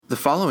The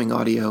following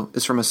audio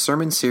is from a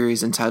sermon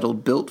series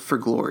entitled Built for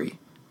Glory,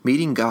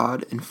 Meeting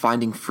God and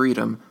Finding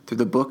Freedom Through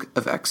the Book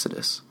of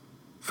Exodus.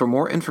 For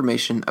more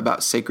information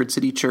about Sacred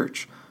City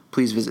Church,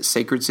 please visit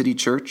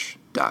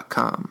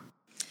sacredcitychurch.com.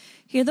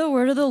 Hear the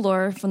word of the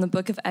Lord from the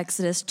book of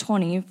Exodus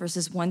 20,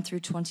 verses 1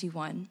 through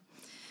 21.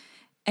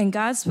 And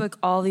God spoke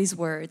all these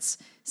words,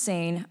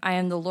 saying, I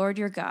am the Lord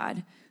your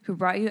God, who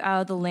brought you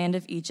out of the land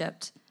of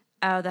Egypt,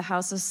 out of the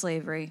house of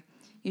slavery.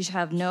 You shall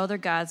have no other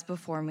gods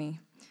before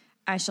me.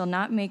 I shall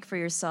not make for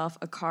yourself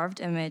a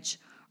carved image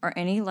or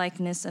any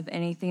likeness of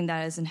anything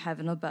that is in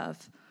heaven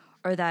above,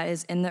 or that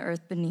is in the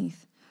earth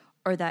beneath,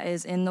 or that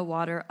is in the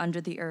water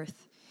under the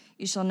earth.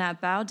 You shall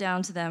not bow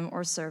down to them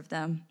or serve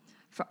them.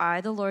 For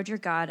I, the Lord your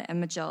God,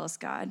 am a jealous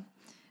God,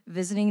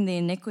 visiting the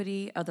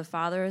iniquity of the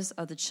fathers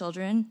of the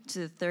children to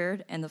the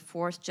third and the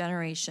fourth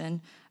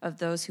generation of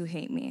those who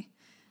hate me,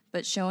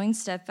 but showing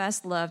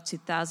steadfast love to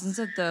thousands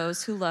of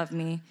those who love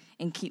me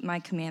and keep my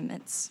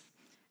commandments.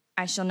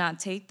 I shall not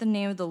take the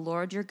name of the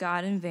Lord your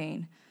God in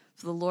vain,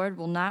 for the Lord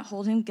will not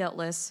hold him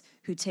guiltless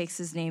who takes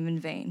his name in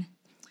vain.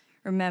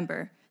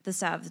 Remember the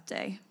Sabbath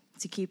day,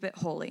 to keep it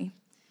holy.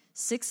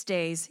 6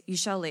 days you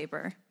shall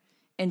labor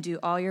and do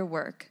all your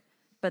work,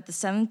 but the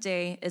seventh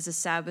day is a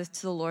Sabbath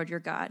to the Lord your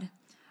God.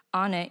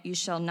 On it you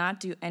shall not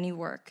do any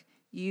work,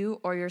 you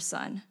or your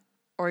son,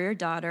 or your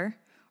daughter,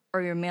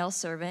 or your male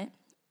servant,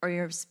 or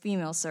your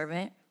female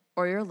servant,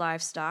 or your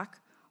livestock,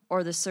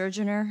 or the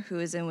sojourner who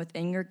is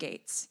within your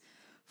gates.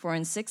 For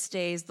in 6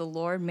 days the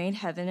Lord made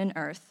heaven and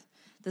earth,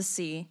 the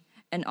sea,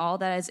 and all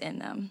that is in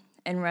them,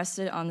 and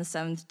rested on the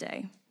seventh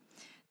day.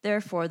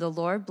 Therefore the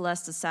Lord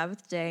blessed the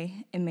Sabbath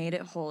day and made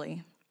it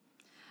holy.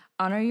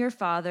 Honor your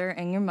father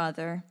and your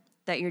mother,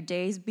 that your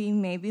days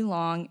may be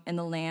long in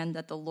the land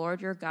that the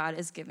Lord your God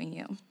is giving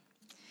you.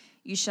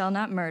 You shall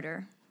not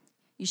murder.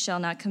 You shall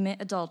not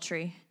commit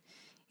adultery.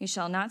 You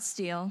shall not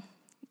steal.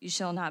 You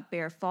shall not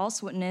bear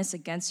false witness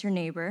against your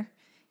neighbor.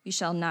 You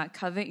shall not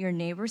covet your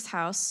neighbor's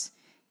house.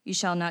 You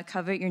shall not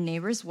covet your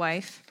neighbor's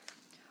wife,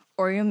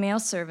 or your male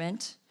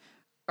servant,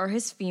 or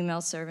his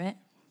female servant,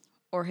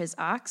 or his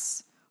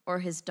ox, or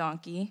his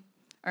donkey,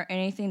 or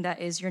anything that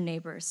is your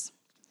neighbor's.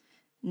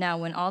 Now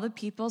when all the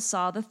people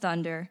saw the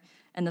thunder,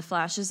 and the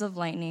flashes of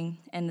lightning,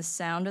 and the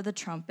sound of the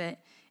trumpet,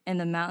 and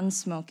the mountain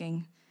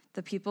smoking,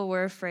 the people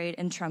were afraid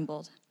and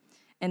trembled.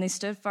 And they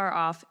stood far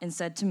off and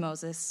said to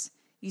Moses,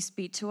 You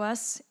speak to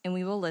us, and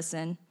we will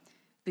listen,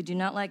 but do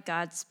not let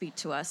God speak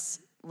to us,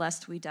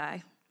 lest we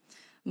die.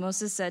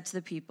 Moses said to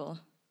the people,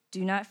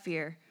 Do not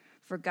fear,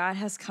 for God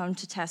has come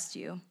to test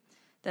you,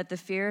 that the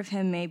fear of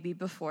him may be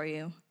before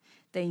you,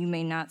 that you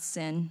may not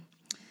sin.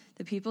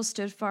 The people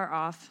stood far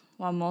off,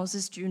 while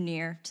Moses drew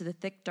near to the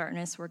thick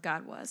darkness where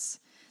God was.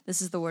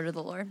 This is the word of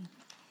the Lord.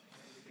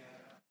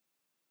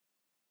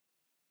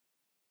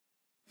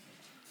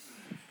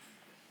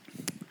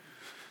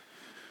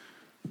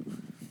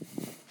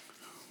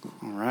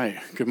 All right.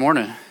 Good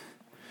morning.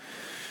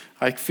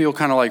 I feel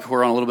kind of like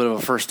we're on a little bit of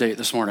a first date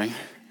this morning.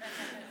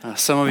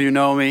 Some of you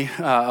know me,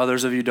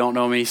 others of you don't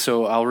know me,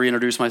 so I'll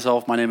reintroduce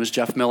myself. My name is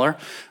Jeff Miller.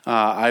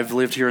 I've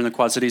lived here in the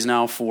Quad Cities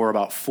now for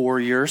about 4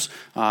 years,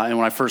 and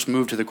when I first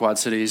moved to the Quad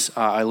Cities,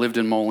 I lived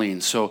in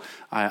Moline, so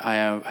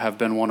I have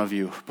been one of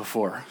you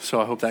before. So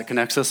I hope that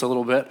connects us a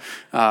little bit,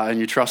 and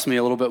you trust me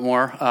a little bit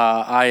more.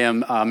 I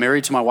am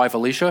married to my wife,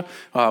 Alicia.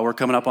 We're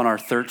coming up on our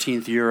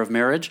 13th year of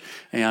marriage,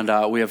 and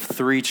we have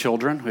 3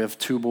 children. We have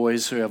 2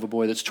 boys. We have a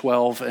boy that's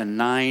 12 and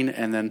 9,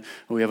 and then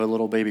we have a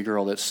little baby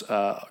girl that's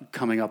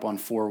coming up on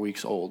 4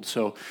 weeks old.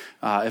 So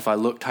if I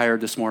look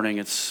tired this morning,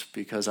 it's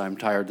because I'm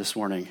tired this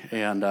morning.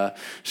 And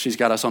she's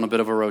got us on a bit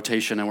of a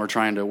rotation, and we're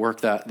trying to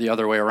work that the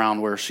other way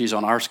around where she's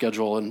on our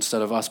schedule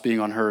instead of us being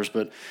on hers,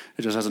 but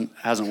it just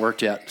hasn't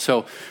worked yet.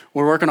 So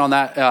we're working on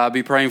that.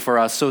 Be praying for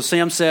us. So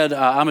Sam said,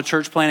 I'm a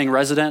church planning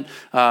resident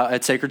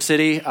at Sacred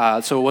City.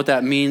 So what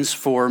that means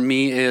for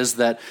me is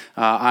that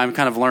I'm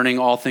kind of learning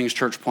all things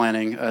church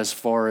planning as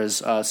far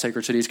as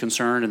Sacred City is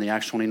concerned and the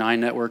Acts 29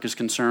 network is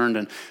concerned.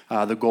 And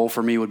the goal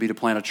for me would be to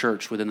plant a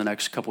church within the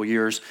next couple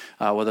years,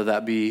 whether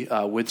that be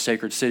with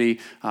Sacred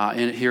City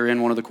here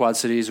in one of the Quad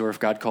Cities, or if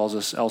God calls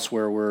us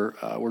elsewhere,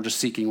 we're just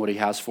seeking what he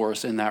has for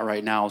us in that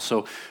right now.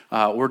 So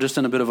we're just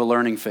in a bit of a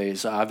learning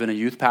phase. I've been a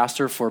youth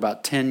pastor for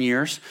about 10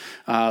 years,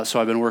 so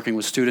I've been working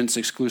with students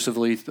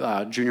exclusively,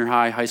 junior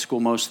high school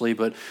mostly,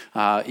 but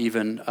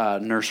even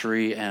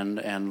nursery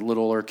and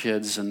littler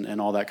kids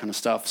and all that kind of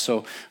stuff.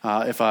 So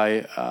if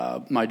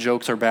my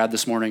jokes are bad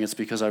this morning, it's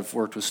because I've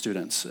worked with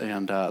students,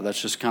 and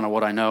that's just kind of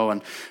what I know.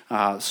 And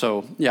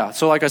so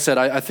like I said,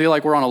 I feel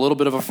like we're on a little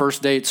bit of a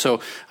first date,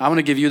 so I'm going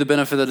to give you the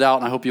benefit of the doubt,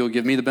 and I hope you'll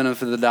give me the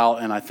benefit of the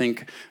doubt, and I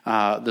think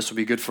this will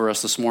be good for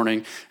us this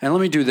morning. And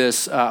let me do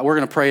this. We're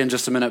going to pray in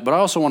just a minute, but I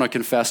also want to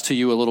confess to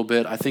you a little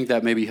bit. I think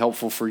that may be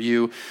helpful for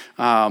you.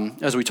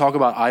 As we talk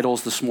about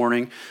idols this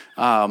morning,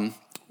 I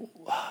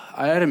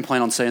didn't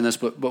plan on saying this,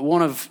 but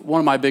one of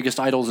my biggest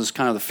idols is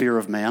kind of the fear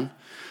of man.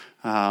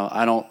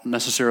 I don't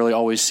necessarily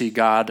always see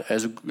God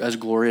as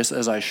glorious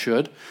as I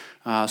should.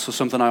 So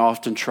something I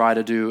often try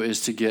to do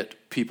is to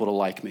get people to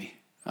like me.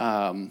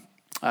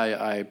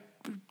 I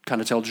kind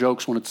of tell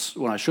jokes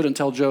when I shouldn't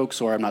tell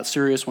jokes, or I'm not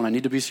serious when I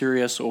need to be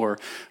serious, or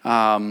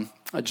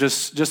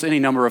just any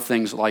number of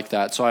things like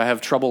that. So I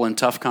have trouble in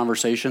tough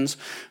conversations.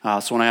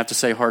 So when I have to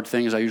say hard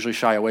things, I usually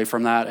shy away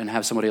from that and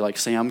have somebody like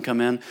Sam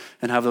come in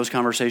and have those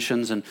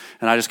conversations, and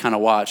I just kind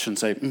of watch and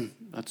say,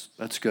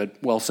 that's good,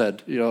 well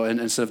said, and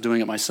instead of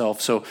doing it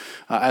myself. So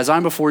as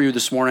I'm before you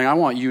this morning, I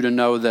want you to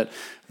know that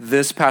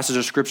this passage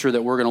of scripture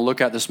that we're going to look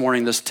at this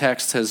morning, this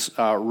text has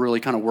really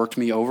kind of worked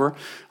me over,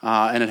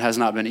 and it has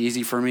not been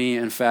easy for me.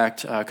 In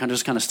fact, kind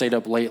of stayed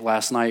up late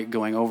last night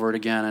going over it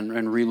again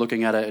and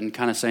re-looking at it and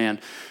kind of saying,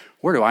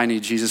 where do I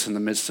need Jesus in the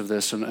midst of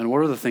this? And what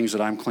are the things that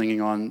I'm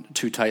clinging on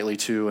too tightly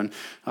to? And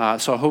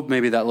so I hope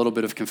maybe that little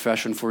bit of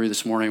confession for you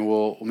this morning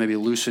will maybe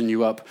loosen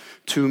you up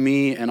to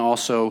me and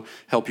also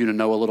help you to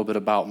know a little bit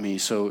about me.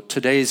 So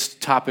today's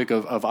topic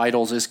of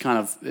idols is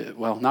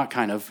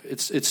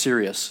it's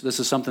serious. This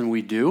is something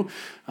we do,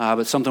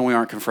 but something we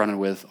aren't confronted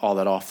with all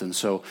that often.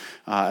 So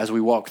as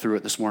we walk through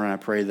it this morning, I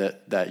pray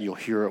that you'll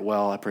hear it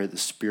well. I pray that the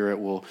Spirit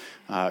will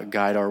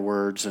guide our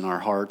words and our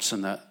hearts,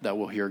 and that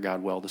we'll hear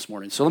God well this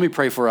morning. So let me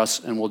pray for us,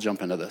 and we'll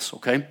jump into this,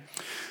 okay?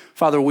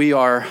 Father, we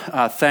are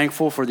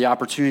thankful for the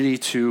opportunity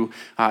to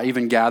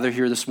even gather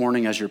here this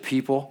morning as your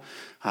people.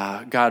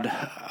 God,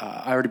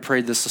 I already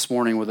prayed this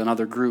morning with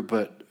another group,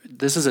 but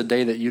this is a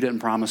day that you didn't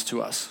promise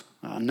to us.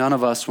 None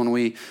of us, when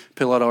we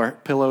pillowed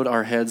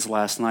our heads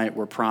last night,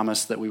 were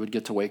promised that we would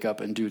get to wake up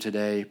and do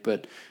today,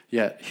 but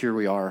yet here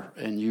we are,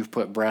 and you've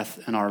put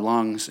breath in our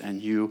lungs,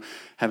 and you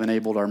have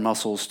enabled our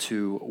muscles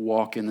to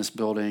walk in this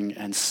building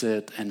and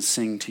sit and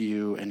sing to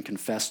you and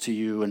confess to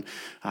you and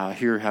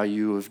hear how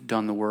you have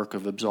done the work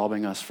of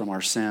absolving us from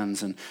our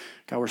sins. And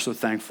God, we're so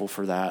thankful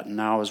for that. And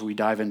now as we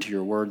dive into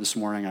your word this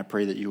morning, I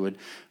pray that you would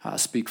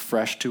speak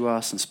fresh to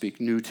us and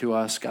speak new to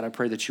us. God, I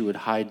pray that you would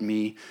hide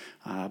me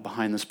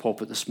behind this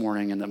pulpit this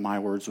morning, and that my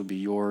words would be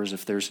yours.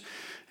 If there's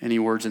any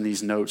words in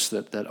these notes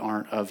that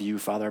aren't of you,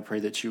 Father, I pray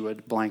that you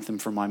would blank them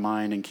from my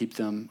mind and keep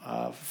them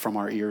from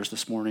our ears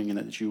this morning, and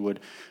that you would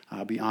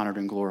be honored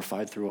and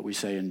glorified through what we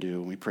say and do.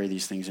 And we pray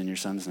these things in your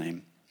Son's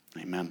name.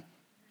 Amen.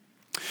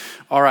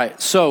 All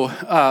right, so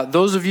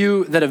those of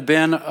you that have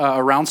been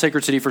around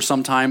Sacred City for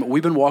some time,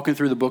 we've been walking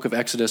through the book of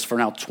Exodus for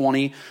now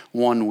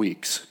 21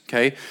 weeks,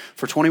 okay?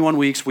 For 21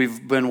 weeks,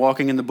 we've been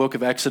walking in the book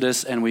of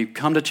Exodus, and we've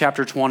come to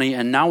chapter 20,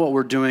 and now what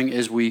we're doing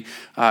is we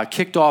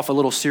kicked off a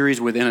little series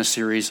within a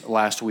series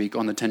last week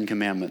on the Ten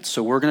Commandments.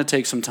 So we're going to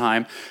take some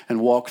time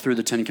and walk through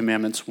the Ten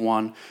Commandments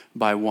one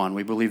by one.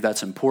 We believe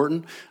that's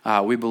important.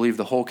 We believe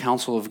the whole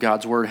counsel of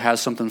God's word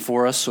has something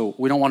for us, so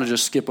we don't want to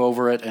just skip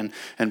over it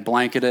and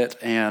blanket it.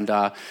 And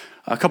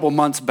a couple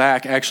months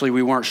back, actually,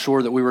 we weren't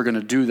sure that we were going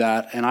to do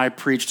that, and I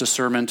preached a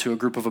sermon to a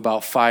group of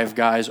about 5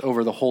 guys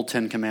over the whole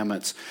 10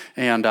 Commandments,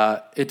 and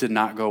it did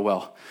not go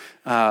well.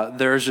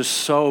 There's just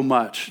so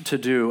much to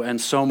do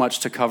and so much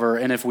to cover,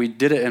 and if we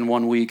did it in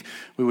 1 week,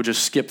 we would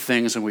just skip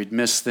things and we'd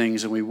miss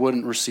things and we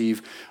wouldn't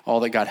receive all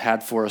that God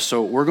had for us.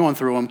 So we're going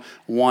through them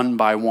one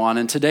by one,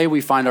 and today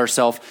we find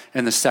ourselves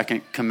in the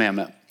second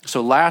commandment.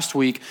 So last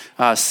week,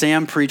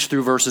 Sam preached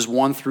through verses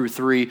 1 through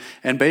 3,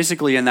 and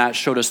basically in that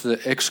showed us the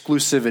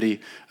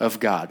exclusivity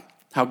of God.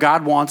 How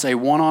God wants a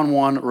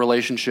one-on-one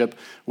relationship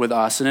with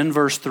us. And in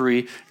verse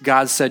 3,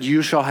 God said,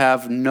 "You shall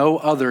have no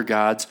other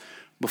gods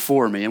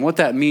before me." And what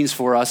that means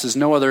for us is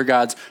no other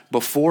gods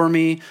before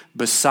me,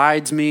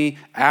 besides me,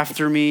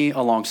 after me,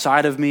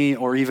 alongside of me,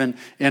 or even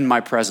in my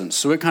presence.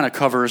 So it kind of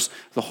covers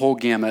the whole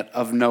gamut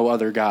of no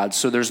other gods.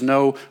 So there's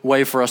no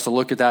way for us to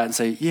look at that and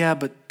say, yeah,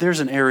 but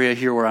there's an area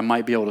here where I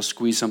might be able to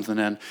squeeze something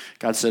in.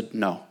 God said,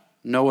 no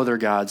other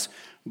gods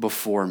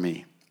before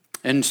me.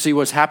 And see,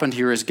 what's happened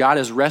here is God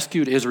has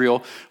rescued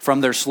Israel from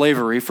their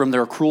slavery, from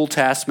their cruel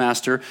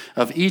taskmaster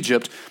of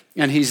Egypt,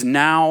 and he's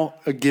now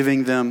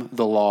giving them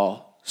the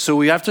law.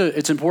 So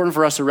it's important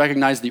for us to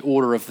recognize the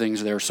order of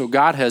things there. So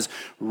God has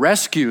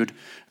rescued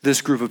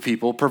this group of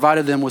people,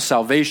 provided them with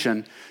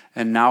salvation,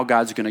 and now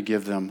God's going to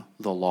give them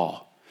the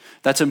law.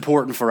 That's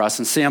important for us.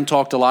 And Sam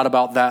talked a lot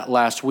about that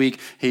last week.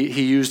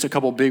 He used a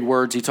couple big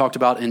words. He talked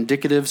about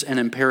indicatives and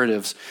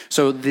imperatives.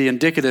 So the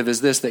indicative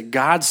is this, that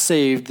God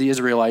saved the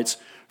Israelites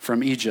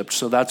from Egypt.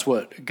 So that's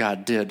what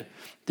God did.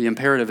 The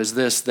imperative is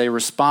this, they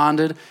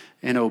responded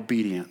in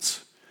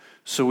obedience.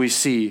 So we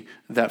see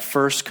that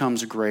first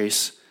comes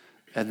grace,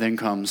 and then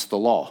comes the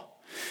law.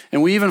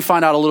 And we even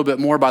find out a little bit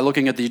more by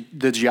looking at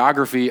the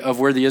geography of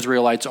where the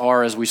Israelites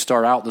are as we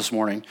start out this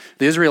morning.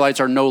 The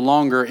Israelites are no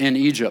longer in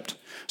Egypt.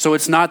 So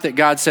it's not that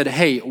God said,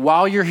 hey,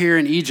 while you're here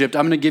in Egypt,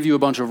 I'm going to give you a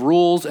bunch of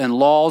rules and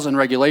laws and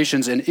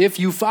regulations, and if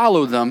you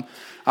follow them,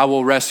 I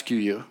will rescue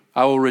you.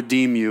 I will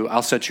redeem you.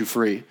 I'll set you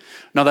free.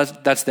 No,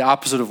 that's the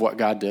opposite of what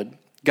God did.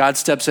 God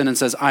steps in and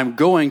says, I'm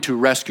going to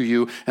rescue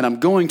you and I'm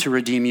going to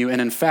redeem you. And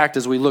in fact,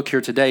 as we look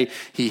here today,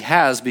 he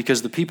has,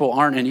 because the people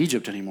aren't in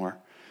Egypt anymore.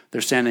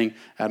 They're standing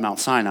at Mount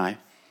Sinai.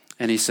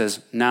 And he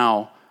says,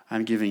 now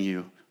I'm giving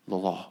you the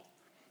law.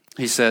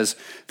 He says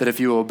that if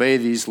you obey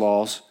these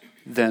laws,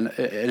 then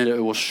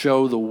it will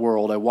show the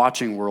world, a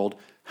watching world,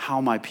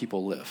 how my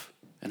people live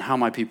and how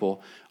my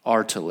people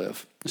are to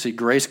live. You see,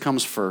 grace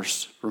comes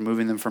first,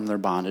 removing them from their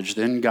bondage.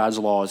 Then God's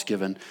law is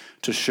given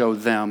to show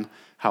them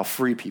how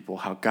free people,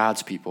 how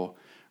God's people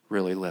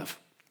really live.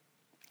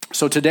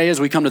 So today, as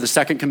we come to the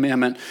second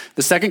commandment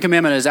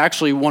is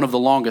actually one of the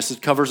longest.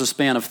 It covers a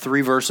span of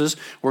 3 verses.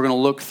 We're going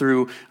to look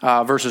through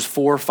verses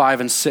 4, 5,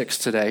 and 6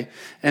 today.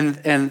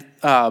 And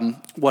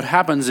what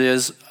happens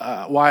is,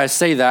 why I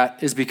say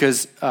that is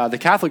because the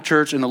Catholic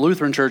Church and the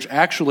Lutheran Church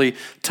actually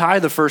tie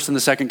the first and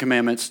the second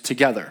commandments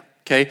together,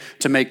 okay,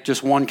 to make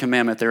just one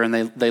commandment there, and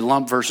they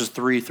lump verses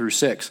 3 through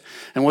 6.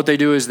 And what they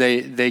do is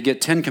they get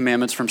 10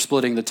 commandments from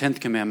splitting the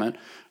 10th commandment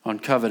on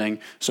coveting,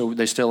 so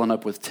they still end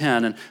up with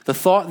 10. And the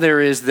thought there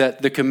is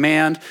that the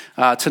command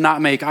to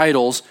not make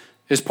idols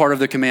is part of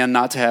the command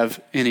not to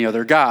have any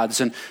other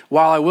gods. And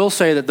while I will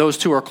say that those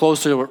two are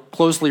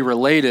closely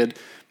related,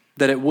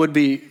 that it would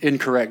be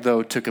incorrect,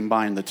 though, to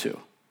combine the two.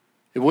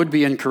 It would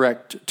be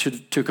incorrect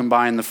to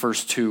combine the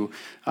first 2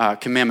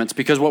 commandments,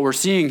 because what we're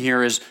seeing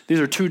here is these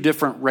are 2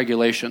 different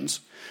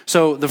regulations.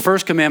 So the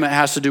first commandment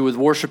has to do with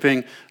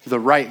worshiping the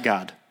right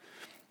God.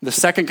 The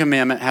second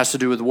commandment has to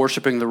do with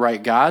worshiping the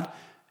right God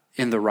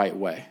in the right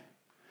way.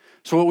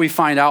 So what we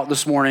find out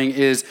this morning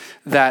is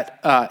that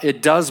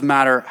it does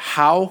matter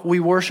how we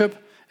worship,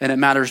 and it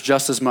matters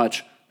just as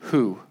much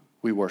who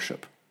we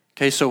worship.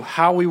 Okay, so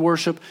how we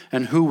worship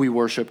and who we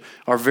worship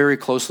are very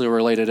closely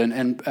related.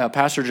 And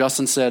Pastor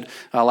Justin said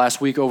last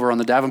week over on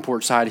the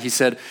Davenport side, he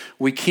said,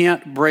 we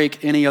can't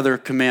break any other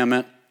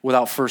commandment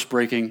without first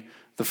breaking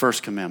the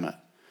first commandment.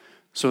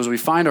 So as we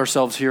find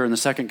ourselves here in the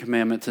second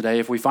commandment today,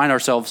 if we find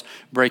ourselves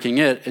breaking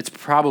it, it's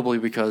probably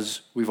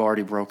because we've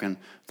already broken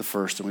the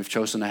first and we've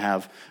chosen to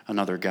have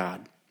another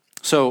God.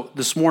 So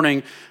this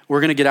morning,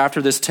 we're going to get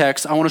after this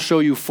text. I want to show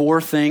you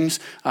 4 things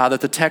that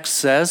the text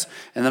says,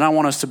 and then I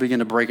want us to begin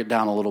to break it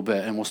down a little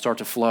bit, and we'll start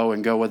to flow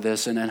and go with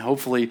this. And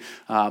hopefully,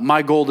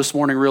 my goal this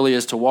morning really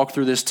is to walk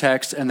through this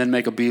text and then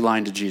make a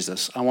beeline to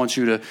Jesus. I want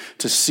you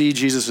to see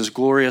Jesus as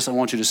glorious. I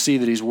want you to see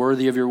that he's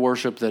worthy of your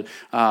worship,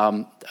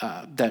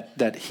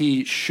 that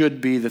he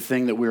should be the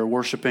thing that we are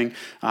worshiping,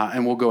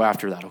 and we'll go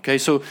after that, okay?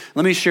 So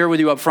let me share with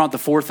you up front the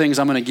 4 things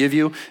I'm going to give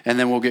you, and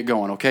then we'll get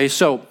going, okay?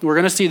 So we're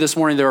going to see this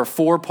morning there are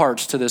 4 parts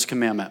to this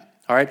commandment,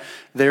 all right?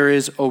 There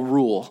is a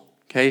rule,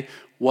 okay?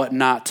 What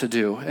not to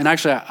do. And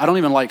actually, I don't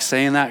even like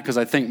saying that, because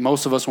I think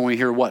most of us, when we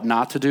hear what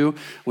not to do,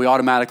 we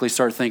automatically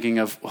start thinking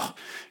of, oh,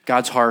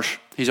 God's harsh.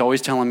 He's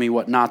always telling me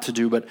what not to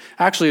do. But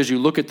actually, as you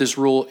look at this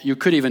rule, you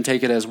could even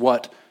take it as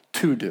what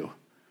to do.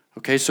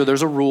 Okay, so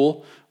there's a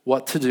rule,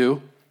 what to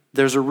do.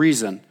 There's a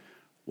reason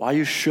why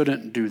you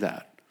shouldn't do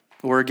that.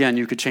 Or again,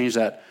 you could change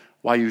that,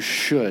 why you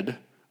should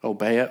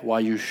obey it,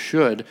 why you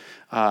should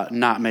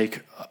not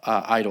make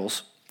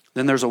idols.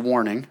 Then there's a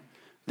warning,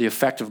 the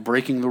effect of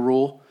breaking the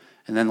rule.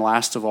 And then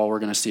last of all, we're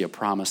going to see a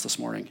promise this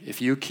morning.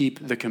 If you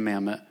keep the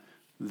commandment,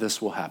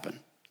 this will happen.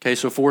 Okay,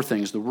 so 4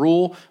 things: the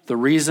rule, the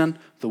reason,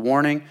 the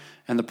warning,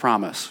 and the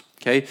promise.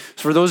 Okay,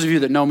 so for those of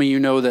you that know me, you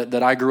know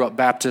that I grew up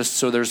Baptist,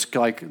 so there's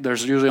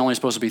usually only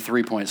supposed to be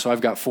 3 points. So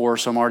I've got 4,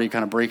 so I'm already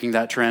kind of breaking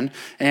that trend.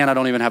 And I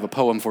don't even have a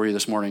poem for you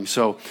this morning.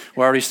 So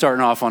we're already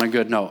starting off on a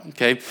good note,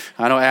 okay?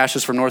 I know Ash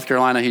is from North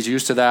Carolina. He's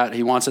used to that.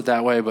 He wants it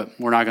that way, but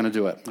we're not going to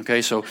do it,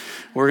 okay? So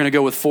we're going to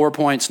go with 4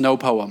 points, no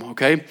poem,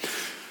 okay?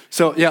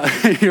 So, yeah,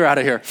 you're out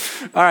of here.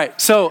 All right,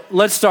 so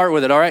let's start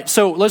with it, all right?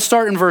 So let's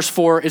start in verse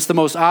 4. It's the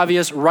most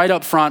obvious, right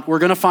up front. We're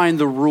going to find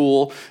the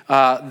rule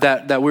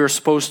that we're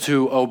supposed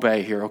to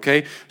obey here,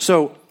 okay?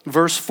 So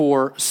verse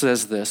 4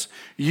 says this: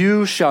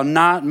 you shall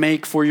not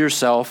make for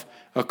yourself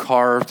a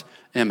carved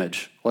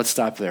image. Let's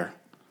stop there.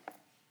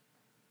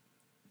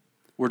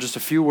 We're just a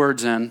few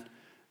words in,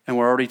 and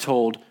we're already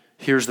told,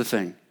 here's the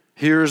thing.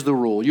 Here's the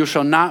rule. You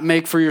shall not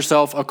make for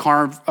yourself a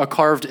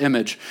carved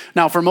image.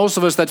 Now, for most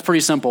of us, that's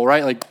pretty simple,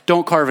 right? Like,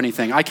 don't carve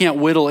anything. I can't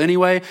whittle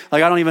anyway.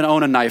 Like, I don't even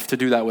own a knife to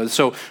do that with.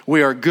 So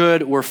we are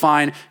good. We're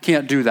fine.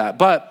 Can't do that.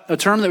 But a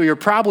term that we are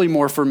probably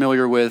more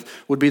familiar with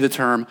would be the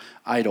term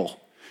idol.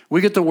 We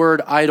get the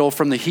word idol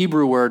from the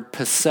Hebrew word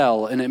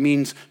pesel, and it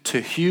means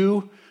to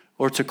hew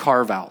or to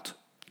carve out.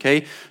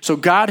 Okay? So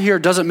God here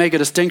doesn't make a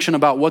distinction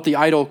about what the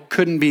idol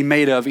couldn't be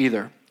made of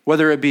either.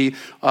 Whether it be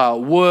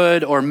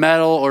wood or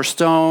metal or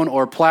stone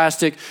or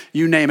plastic,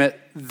 you name it,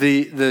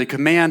 the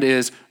command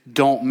is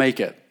don't make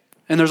it.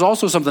 And there's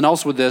also something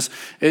else with this.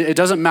 It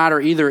doesn't matter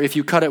either if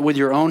you cut it with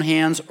your own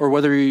hands or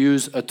whether you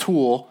use a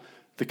tool.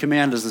 The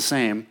command is the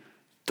same.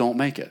 Don't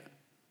make it.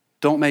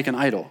 Don't make an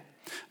idol.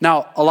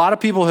 Now, a lot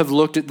of people have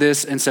looked at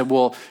this and said,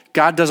 well,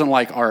 God doesn't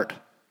like art.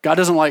 God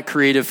doesn't like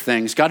creative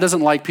things. God doesn't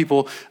like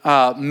people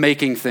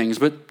making things.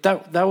 But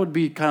that would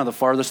be kind of the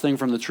farthest thing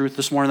from the truth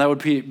this morning. That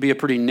would be a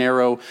pretty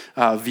narrow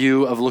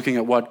view of looking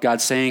at what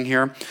God's saying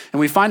here.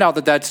 And we find out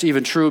that that's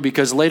even true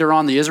because later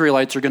on the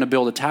Israelites are going to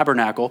build a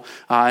tabernacle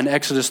in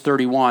Exodus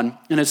 31.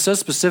 And it says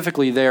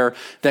specifically there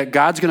that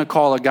God's going to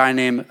call a guy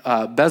named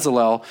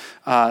Bezalel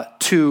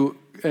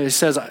it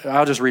says,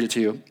 I'll just read it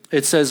to you.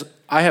 It says,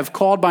 I have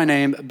called by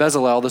name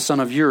Bezalel, the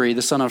son of Uri,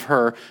 the son of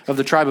Hur, of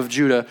the tribe of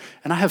Judah,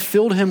 and I have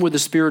filled him with the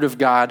Spirit of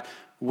God,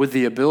 with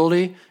the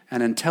ability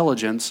and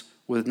intelligence,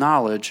 with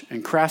knowledge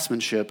and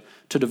craftsmanship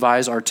to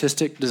devise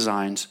artistic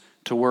designs,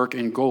 to work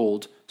in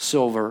gold,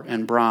 silver,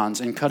 and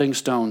bronze, in cutting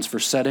stones for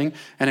setting,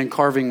 and in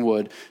carving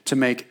wood, to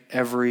make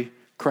every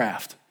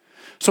craft.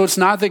 So it's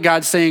not that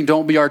God's saying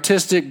don't be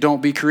artistic,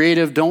 don't be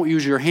creative, don't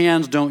use your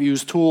hands, don't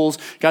use tools.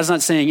 God's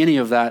not saying any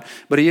of that,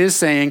 but he is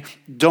saying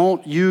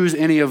don't use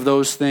any of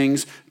those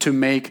things to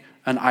make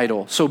an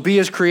idol. So be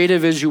as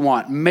creative as you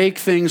want. Make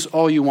things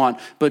all you want,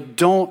 but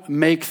don't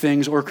make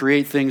things or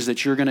create things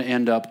that you're going to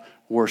end up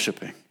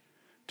worshiping.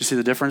 Do you see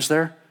the difference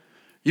there?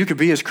 You could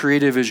be as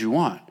creative as you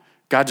want.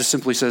 God just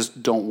simply says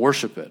don't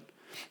worship it.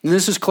 And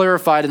this is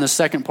clarified in the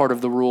second part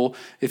of the rule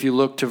if you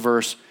look to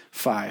verse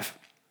 5.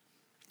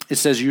 It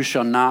says, you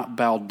shall not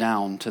bow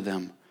down to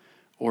them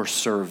or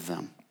serve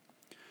them.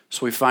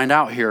 So we find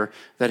out here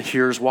that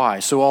here's why.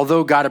 So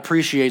although God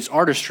appreciates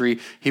artistry,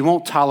 he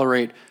won't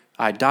tolerate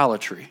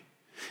idolatry.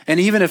 And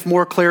even if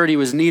more clarity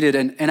was needed,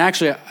 and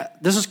actually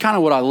this is kind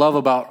of what I love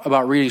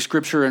about reading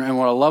scripture and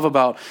what I love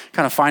about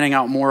kind of finding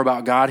out more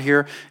about God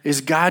here,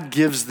 is God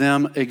gives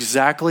them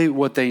exactly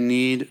what they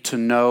need to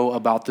know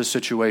about this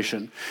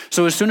situation.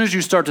 So as soon as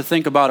you start to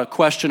think about a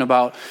question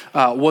about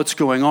what's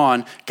going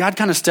on, God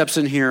kind of steps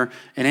in here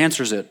and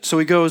answers it. So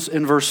he goes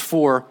in verse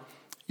 4,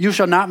 you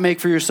shall not make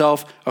for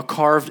yourself a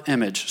carved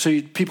image.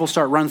 So people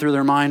start running through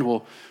their mind,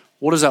 well,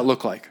 what does that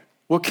look like?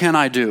 What can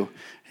I do?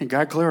 And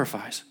God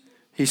clarifies.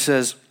 He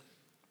says,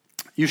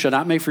 you shall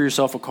not make for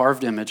yourself a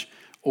carved image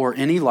or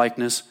any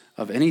likeness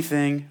of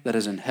anything that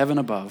is in heaven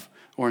above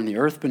or in the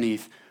earth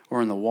beneath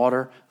or in the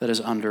water that is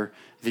under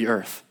the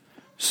earth.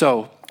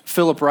 So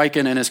Philip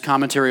Ryken in his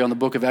commentary on the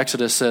book of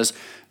Exodus says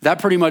that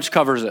pretty much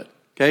covers it.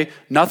 Okay,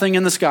 nothing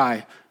in the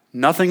sky,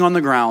 nothing on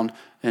the ground,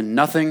 and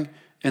nothing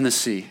in the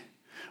sea.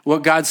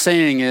 What God's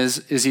saying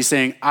is he's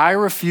saying, I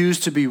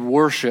refuse to be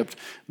worshiped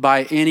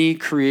by any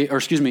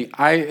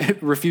I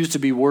refuse to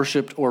be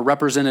worshiped or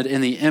represented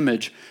in the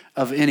image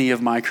of any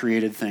of my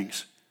created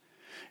things.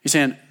 He's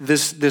saying,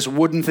 this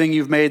wooden thing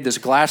you've made, this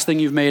glass thing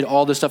you've made,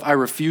 all this stuff, I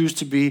refuse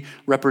to be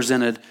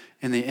represented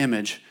in the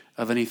image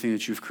of anything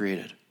that you've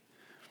created.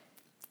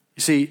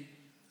 You see,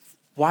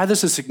 why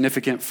this is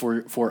significant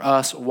for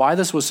us, why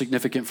this was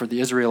significant for the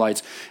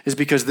Israelites, is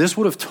because this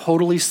would have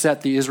totally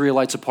set the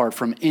Israelites apart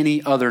from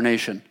any other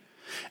nation.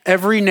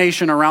 Every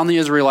nation around the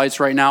Israelites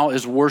right now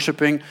is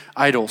worshiping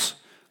idols.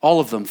 All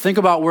of them. Think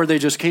about where they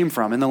just came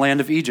from, in the land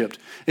of Egypt.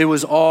 It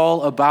was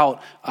all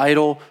about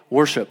idol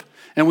worship.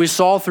 And we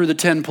saw through the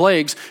 10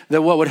 plagues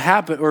that what would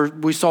happen, or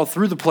we saw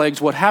through the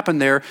plagues, what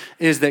happened there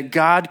is that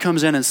God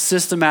comes in and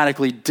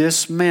systematically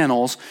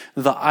dismantles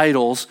the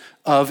idols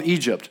of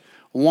Egypt.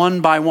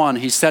 One by one,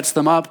 he sets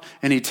them up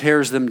and he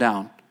tears them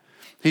down.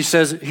 He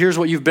says, here's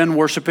what you've been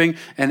worshiping,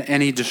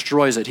 and he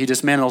destroys it. He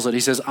dismantles it. He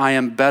says, I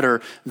am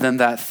better than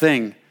that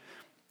thing.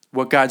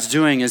 What God's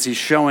doing is he's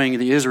showing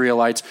the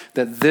Israelites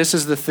that this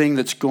is the thing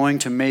that's going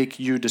to make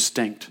you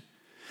distinct.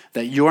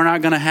 That you're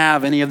not going to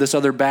have any of this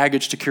other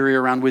baggage to carry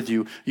around with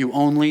you. You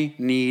only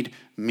need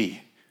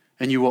me.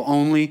 And you will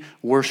only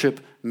worship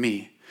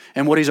me.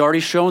 And what he's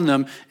already shown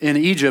them in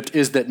Egypt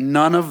is that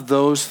none of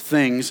those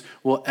things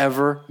will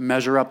ever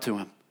measure up to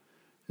him.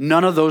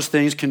 None of those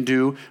things can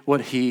do what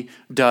he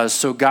does.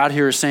 So God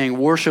here is saying,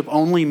 worship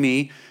only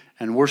me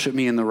and worship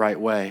me in the right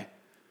way.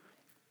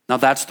 Now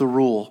that's the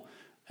rule.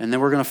 And then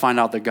we're going to find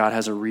out that God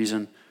has a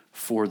reason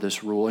for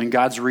this rule. And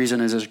God's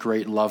reason is his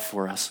great love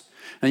for us.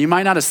 Now you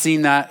might not have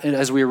seen that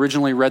as we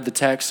originally read the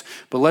text,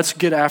 but let's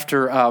get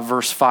after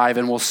verse 5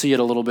 and we'll see it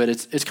a little bit.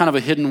 It's kind of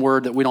a hidden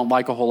word that we don't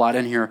like a whole lot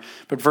in here.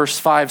 But verse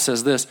 5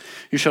 says this,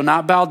 you shall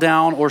not bow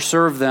down or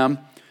serve them,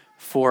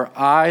 for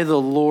I, the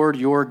Lord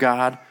your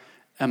God,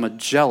 am a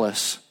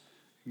jealous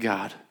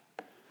God.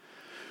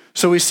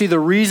 So we see the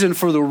reason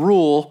for the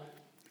rule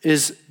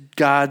is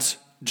God's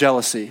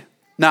jealousy.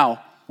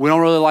 Now, we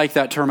don't really like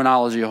that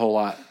terminology a whole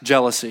lot,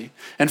 jealousy.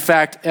 In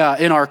fact,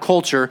 in our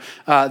culture,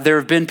 there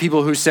have been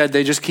people who said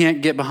they just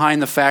can't get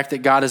behind the fact that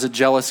God is a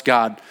jealous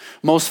God.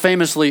 Most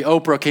famously,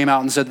 Oprah came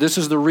out and said this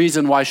is the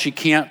reason why she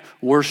can't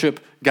worship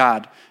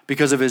God,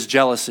 because of his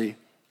jealousy.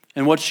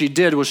 And what she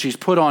did was she's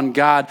put on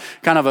God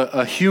kind of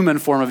a human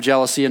form of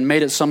jealousy and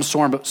made it some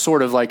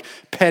sort of like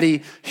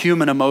petty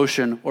human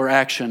emotion or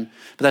action.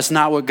 But that's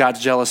not what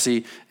God's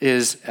jealousy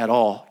is at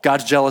all.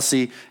 God's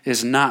jealousy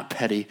is not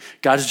petty.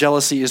 God's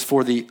jealousy is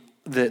for the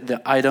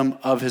item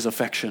of his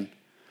affection.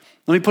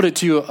 Let me put it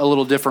to you a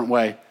little different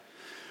way.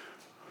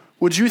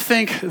 Would you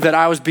think that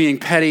I was being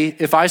petty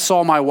if I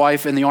saw my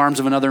wife in the arms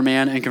of another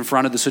man and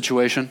confronted the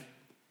situation?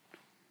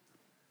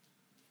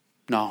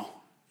 No,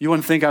 you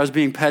wouldn't think I was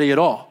being petty at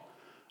all.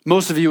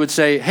 Most of you would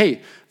say,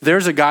 hey,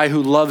 there's a guy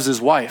who loves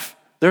his wife.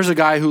 There's a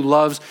guy who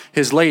loves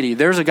his lady.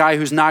 There's a guy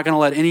who's not going to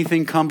let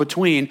anything come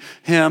between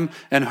him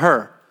and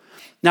her.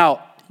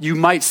 Now, you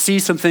might see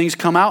some things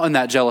come out in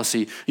that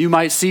jealousy. You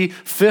might see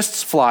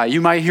fists fly.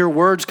 You might hear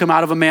words come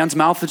out of a man's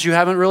mouth that you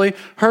haven't really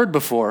heard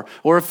before.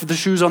 Or if the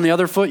shoe's on the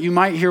other foot, you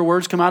might hear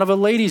words come out of a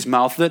lady's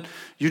mouth that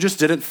you just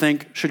didn't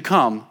think should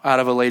come out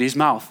of a lady's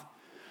mouth.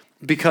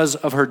 Because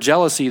of her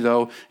jealousy,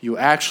 though, you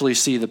actually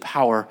see the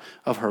power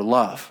of her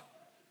love.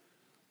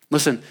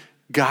 Listen,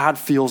 God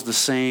feels the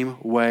same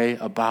way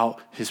about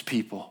his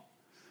people.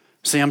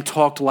 Sam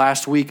talked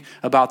last week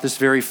about this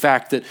very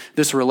fact that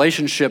this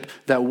relationship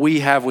that we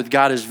have with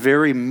God is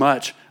very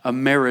much a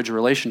marriage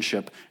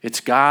relationship. It's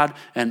God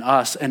and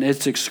us, and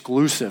it's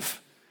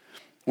exclusive.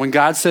 When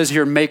God says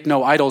here, make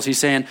no idols, he's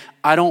saying,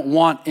 I don't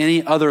want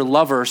any other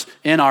lovers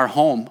in our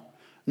home.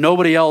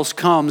 Nobody else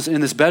comes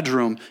in this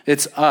bedroom.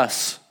 It's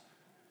us.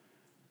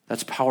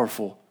 That's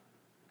powerful.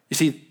 You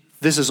see,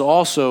 this is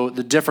also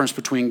the difference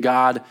between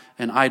God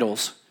and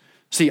idols.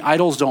 See,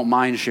 idols don't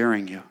mind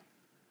sharing you.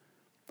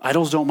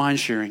 Idols don't mind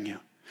sharing you.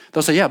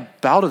 They'll say, yeah,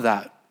 bow to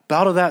that.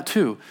 Bow to that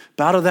too.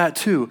 Bow to that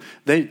too.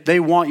 They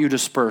want you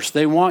dispersed.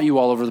 They want you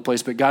all over the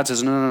place. But God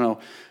says, no.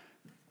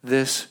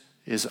 This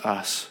is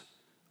us.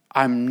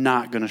 I'm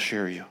not going to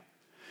share you.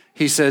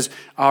 He says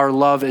our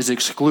love is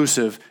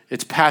exclusive.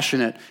 It's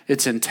passionate.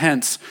 It's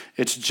intense.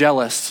 It's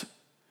jealous.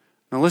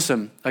 Now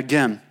listen,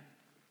 again,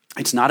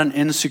 it's not an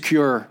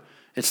insecure.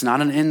 It's not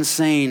an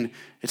insane.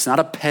 It's not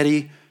a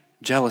petty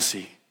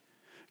jealousy.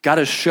 God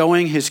is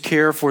showing his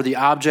care for the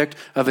object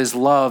of his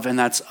love, and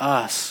that's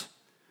us.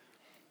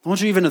 I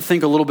want you even to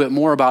think a little bit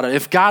more about it.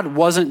 If God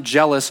wasn't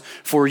jealous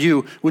for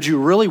you, would you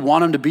really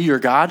want him to be your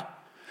God?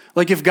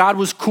 Like if God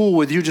was cool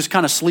with you just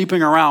kind of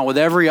sleeping around with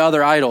every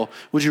other idol,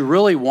 would you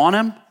really want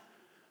him?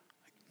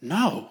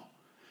 No.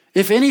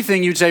 If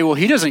anything, you'd say, well,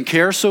 he doesn't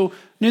care, so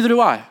neither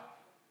do I.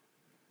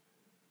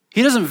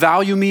 He doesn't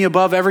value me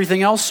above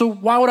everything else, so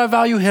why would I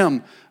value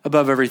him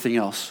above everything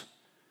else?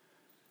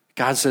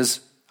 God says,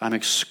 I'm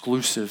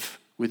exclusive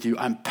with you.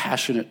 I'm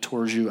passionate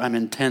towards you. I'm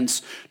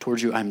intense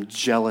towards you. I'm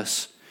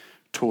jealous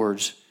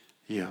towards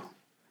you.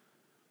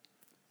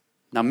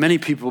 Now, many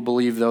people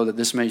believe, though, that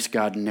this makes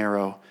God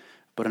narrow,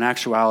 but in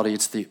actuality,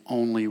 it's the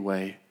only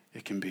way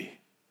it can be.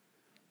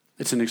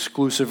 It's an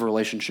exclusive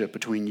relationship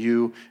between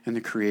you and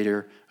the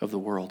creator of the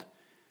world.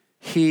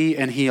 He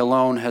and he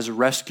alone has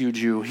rescued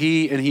you.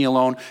 He and he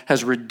alone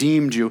has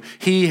redeemed you.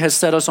 He has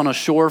set us on a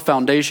sure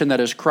foundation that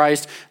is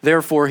Christ.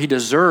 Therefore, he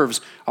deserves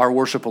our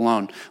worship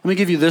alone. Let me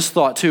give you this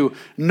thought too.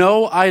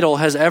 No idol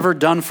has ever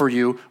done for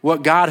you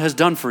what God has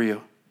done for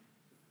you.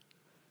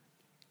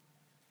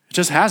 It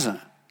just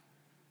hasn't.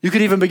 You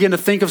could even begin to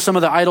think of some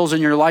of the idols in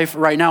your life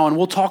right now, and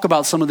we'll talk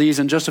about some of these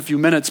in just a few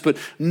minutes, but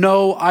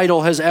no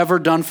idol has ever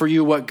done for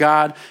you what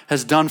God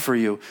has done for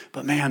you.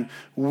 But man,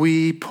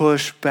 we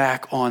push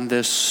back on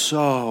this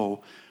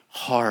so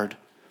hard.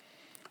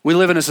 We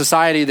live in a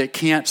society that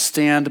can't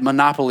stand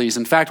monopolies.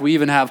 In fact, we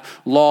even have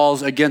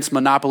laws against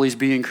monopolies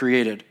being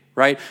created,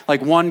 right?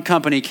 Like one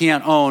company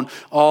can't own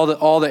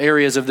all the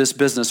areas of this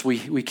business.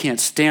 We can't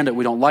stand it.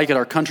 We don't like it.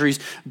 Our country's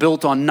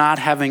built on not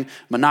having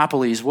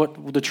monopolies.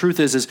 What the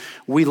truth is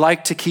we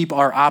like to keep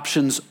our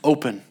options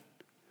open.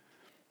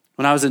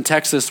 When I was in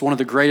Texas, one of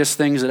the greatest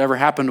things that ever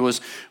happened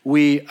was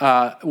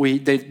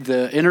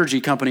the energy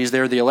companies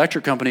there, the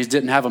electric companies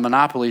didn't have a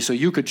monopoly, so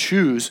you could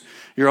choose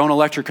your own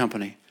electric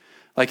company.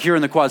 Like here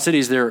in the Quad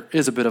Cities, there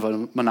is a bit of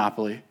a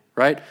monopoly,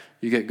 right?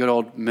 You get good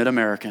old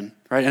Mid-American,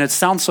 right? And it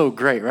sounds so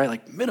great, right?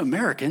 Like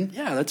Mid-American,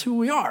 yeah, that's who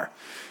we are.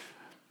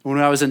 When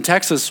I was in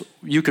Texas,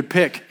 you could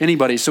pick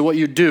anybody. So what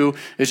you'd do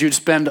is you'd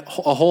spend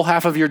a whole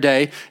half of your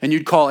day and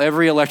you'd call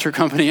every electric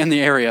company in the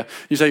area.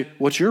 You say,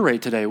 what's your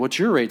rate today? What's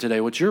your rate today?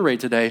 What's your rate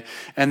today?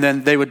 And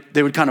then they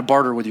would kind of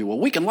barter with you. Well,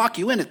 we can lock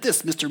you in at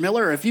this, Mr.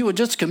 Miller, if you would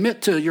just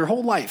commit to your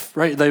whole life,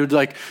 right? They would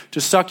like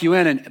just suck you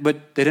in,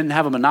 but they didn't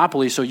have a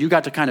monopoly, so you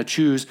got to kind of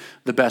choose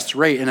the best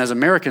rate. And as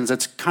Americans,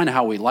 that's kind of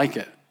how we like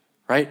it,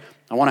 right?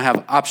 I want to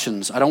have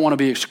options. I don't want to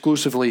be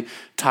exclusively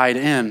tied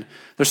in.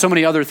 There's so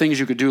many other things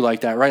you could do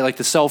like that, right? Like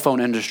the cell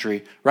phone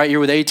industry, right? You're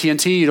with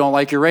AT&T, you don't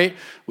like your rate?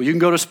 Well, you can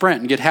go to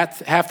Sprint and get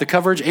half the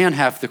coverage and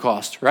half the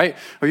cost, right?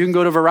 Or you can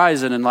go to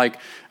Verizon and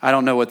I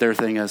don't know what their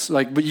thing is.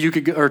 But you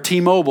could, or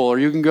T-Mobile, or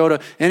you can go to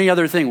any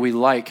other thing. We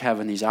like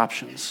having these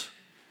options.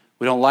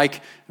 We don't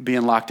like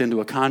being locked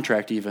into a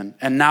contract even.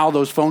 And now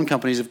those phone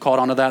companies have caught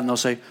on to that and they'll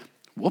say,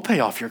 we'll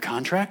pay off your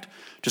contract.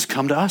 Just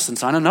come to us and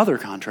sign another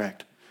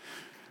contract.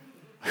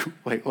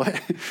 Wait,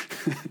 what?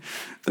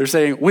 They're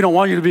saying, we don't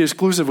want you to be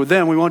exclusive with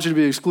them. We want you to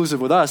be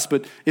exclusive with us.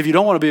 But if you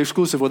don't want to be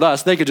exclusive with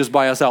us, they could just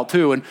buy us out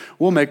too, and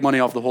we'll make money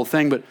off the whole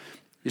thing. But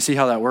you see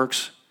how that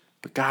works?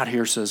 But God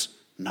here says,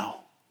 no,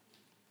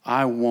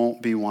 I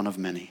won't be one of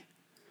many.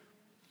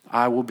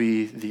 I will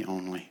be the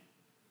only.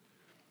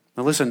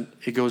 Now listen,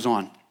 it goes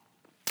on.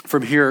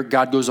 From here,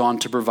 God goes on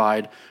to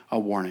provide a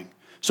warning.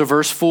 So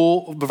verse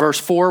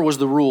 4 was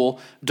the rule,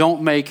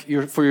 don't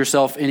make for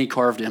yourself any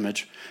carved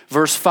image.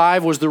 Verse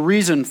 5 was the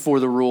reason for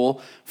the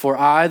rule, for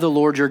I, the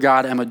Lord your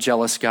God, am a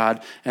jealous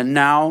God. And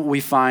now we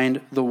find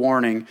the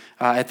warning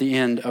at the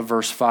end of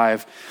verse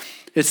 5.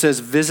 It says,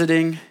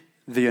 visiting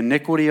the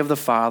iniquity of the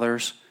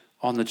fathers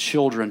on the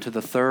children to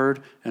the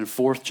third and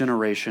fourth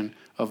generation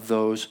of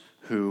those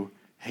who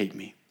hate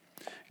me.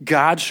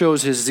 God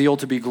shows his zeal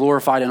to be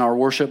glorified in our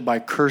worship by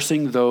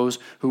cursing those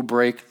who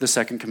break the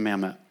second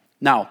commandment.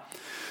 Now,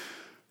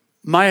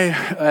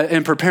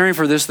 In preparing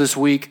for this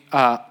week,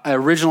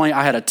 originally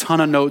I had a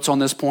ton of notes on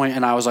this point,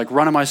 and I was like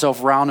running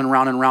myself round and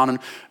round and round.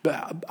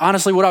 But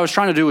honestly, what I was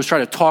trying to do was try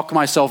to talk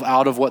myself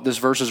out of what this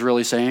verse is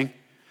really saying.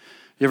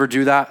 You ever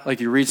do that? Like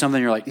you read something,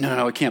 and you're like,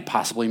 no, it can't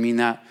possibly mean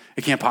that.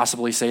 It can't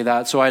possibly say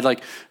that. So I'd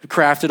like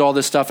crafted all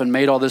this stuff and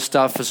made all this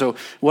stuff. So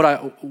what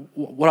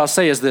I'll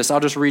say is this. I'll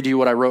just read to you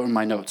what I wrote in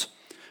my notes.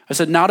 I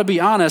said, now to be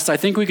honest, I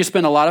think we could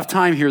spend a lot of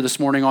time here this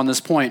morning on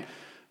this point,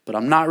 but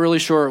I'm not really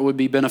sure it would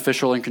be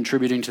beneficial in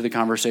contributing to the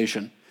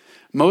conversation.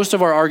 Most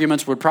of our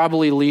arguments would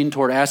probably lean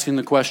toward asking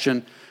the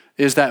question,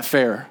 is that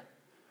fair?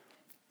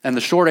 And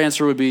the short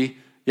answer would be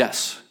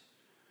yes.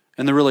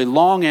 And the really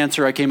long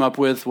answer I came up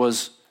with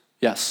was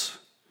yes.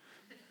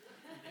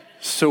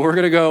 So we're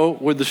going to go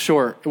with the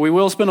short. We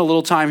will spend a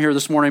little time here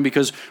this morning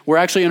because we're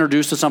actually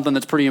introduced to something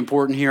that's pretty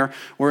important here.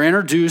 We're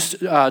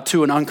introduced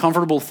to an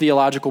uncomfortable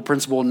theological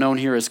principle known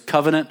here as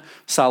covenant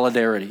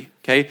solidarity.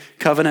 Okay,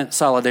 covenant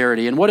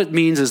solidarity. And what it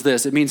means is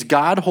this. It means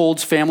God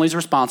holds families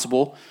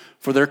responsible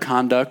for their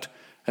conduct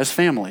as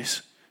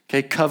families.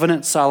 Okay,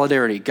 covenant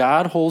solidarity.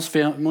 God holds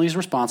families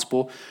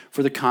responsible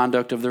for the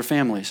conduct of their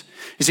families.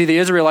 You see, the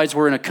Israelites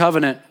were in a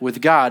covenant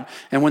with God,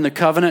 and when the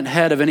covenant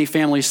head of any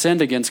family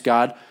sinned against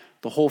God,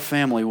 the whole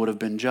family would have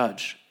been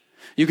judged.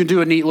 You can do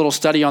a neat little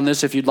study on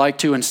this if you'd like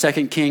to. In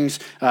 2 Kings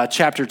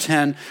chapter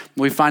 10,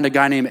 we find a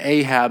guy named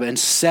Ahab, and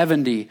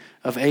 70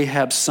 of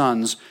Ahab's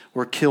sons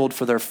were killed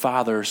for their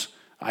father's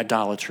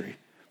idolatry.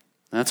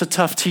 And that's a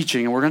tough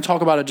teaching, and we're going to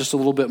talk about it just a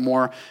little bit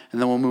more, and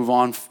then we'll move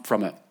on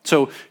from it.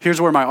 So here's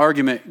where my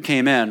argument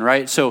came in,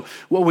 right? So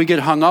what we get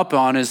hung up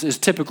on is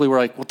typically we're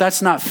like, well,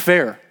 that's not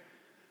fair.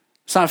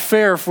 It's not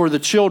fair for the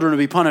children to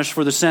be punished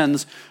for the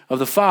sins of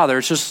the father.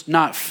 It's just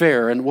not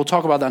fair. And we'll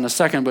talk about that in a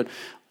second, but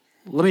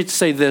let me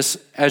say this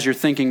as you're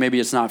thinking maybe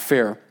it's not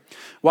fair.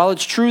 While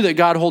it's true that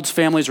God holds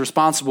families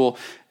responsible,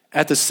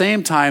 at the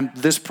same time,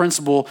 this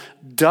principle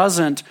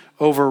doesn't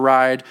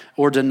override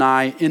or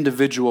deny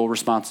individual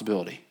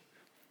responsibility.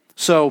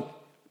 So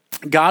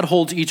God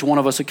holds each one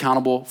of us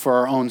accountable for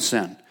our own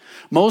sin.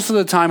 Most of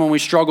the time when we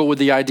struggle with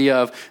the idea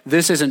of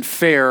this isn't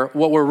fair,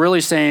 what we're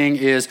really saying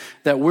is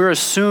that we're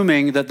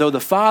assuming that though the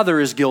father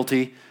is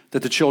guilty,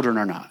 that the children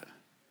are not.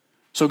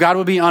 So God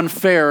would be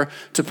unfair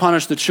to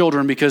punish the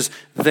children because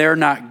they're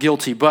not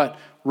guilty. But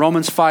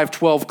Romans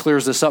 5:12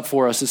 clears this up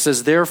for us. It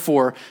says,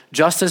 therefore,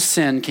 just as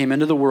sin came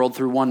into the world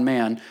through one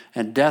man,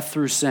 and death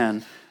through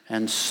sin,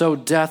 and so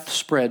death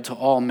spread to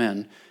all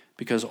men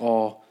because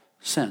all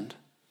sinned.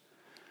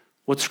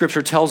 What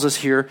Scripture tells us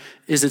here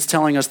is it's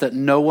telling us that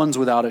no one's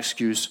without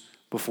excuse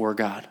before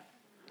God.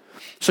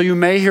 So you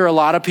may hear a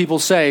lot of people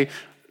say,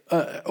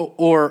 let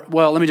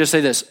me just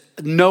say this.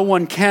 No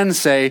one can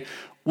say,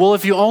 well,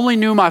 if you only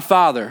knew my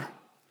father,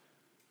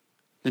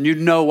 then you'd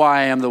know why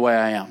I am the way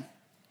I am.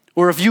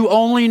 Or if you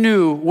only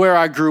knew where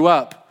I grew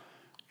up,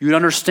 you'd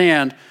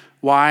understand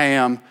why I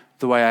am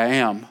the way I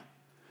am.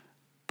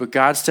 But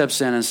God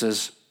steps in and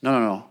says,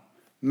 no,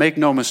 make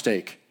no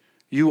mistake.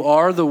 You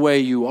are the way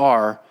you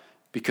are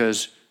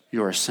because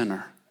you're a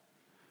sinner.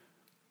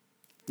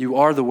 You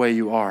are the way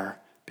you are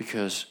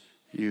because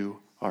you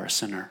are a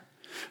sinner.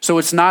 So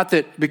it's not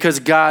that because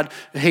God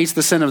hates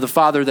the sin of the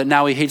father that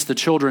now he hates the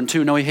children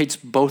too. No, he hates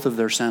both of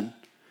their sin.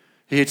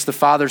 He hates the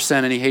father's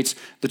sin and he hates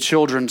the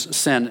children's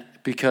sin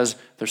because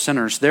they're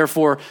sinners.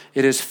 Therefore,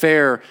 it is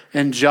fair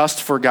and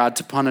just for God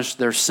to punish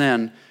their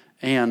sin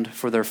and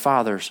for their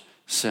father's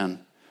sin.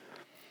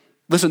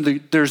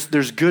 Listen,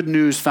 there's good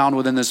news found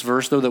within this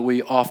verse, though, that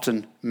we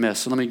often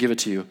miss. So let me give it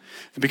to you.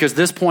 Because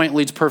this point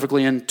leads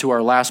perfectly into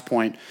our last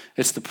point.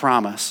 It's the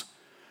promise.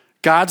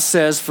 God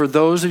says, for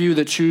those of you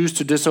that choose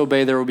to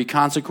disobey, there will be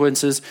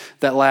consequences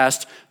that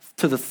last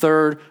to the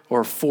third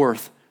or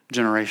fourth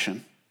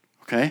generation.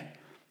 Okay?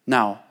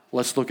 Now,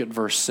 let's look at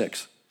verse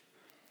 6.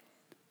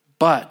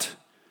 But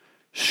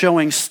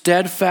showing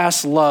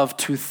steadfast love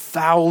to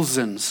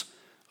thousands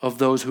of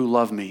those who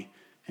love me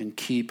and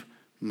keep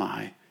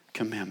my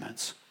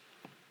commandments.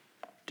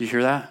 Do you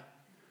hear that?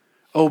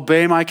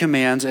 Obey my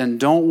commands and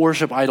don't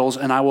worship idols,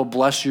 and I will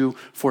bless you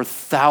for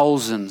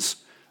thousands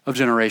of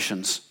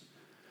generations.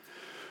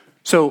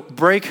 So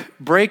break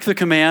the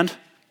command,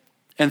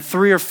 and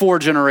 3 or 4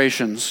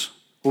 generations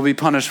will be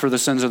punished for the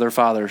sins of their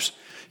fathers.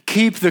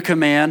 Keep the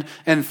command,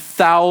 and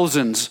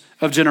thousands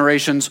of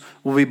generations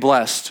will be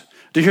blessed.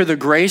 Do you hear the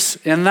grace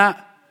in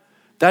that?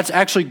 That's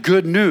actually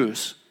good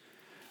news.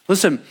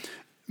 Listen,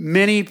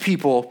 many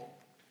people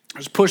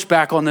push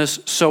back on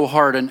this so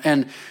hard,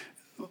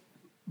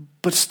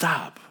 but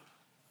stop.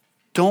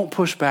 Don't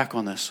push back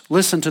on this.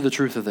 Listen to the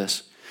truth of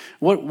this.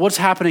 What's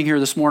happening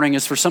here this morning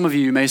is for some of you,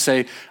 you may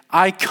say,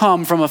 I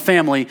come from a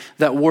family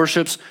that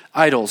worships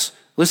idols.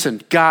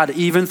 Listen, God,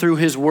 even through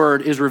his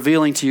word, is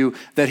revealing to you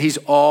that he's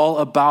all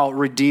about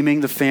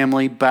redeeming the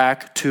family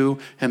back to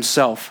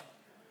himself.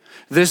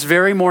 This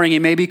very morning, he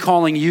may be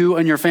calling you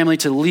and your family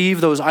to leave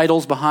those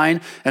idols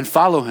behind and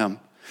follow him.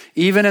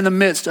 Even in the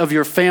midst of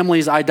your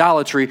family's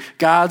idolatry,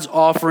 God's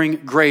offering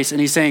grace. And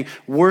he's saying,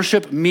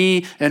 worship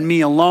me and me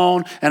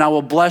alone, and I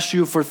will bless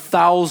you for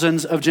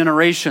thousands of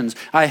generations.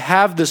 I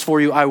have this for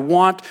you. I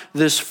want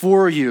this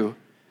for you.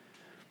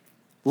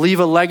 Leave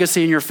a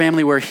legacy in your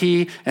family where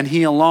he and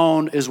he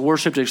alone is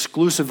worshiped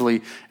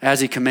exclusively as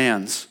he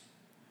commands.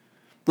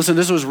 Listen,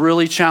 this was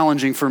really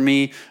challenging for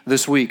me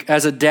this week.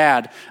 As a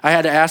dad, I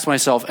had to ask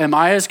myself, am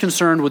I as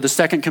concerned with the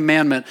second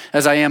commandment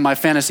as I am my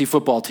fantasy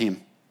football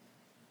team?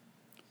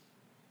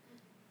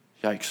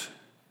 Yikes.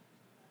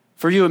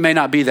 For you, it may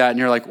not be that, and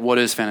you're like, what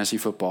is fantasy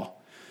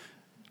football?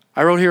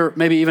 I wrote here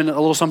maybe even a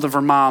little something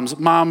for moms.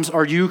 Moms,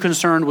 are you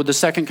concerned with the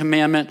second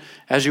commandment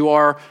as you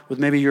are with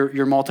maybe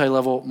your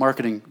multi-level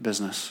marketing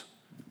business?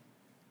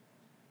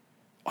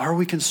 Are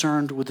we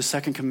concerned with the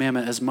second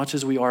commandment as much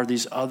as we are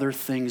these other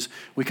things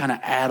we kind of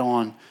add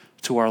on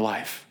to our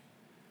life?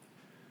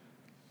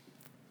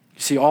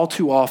 You see, all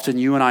too often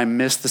you and I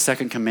miss the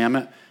second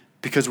commandment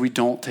because we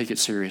don't take it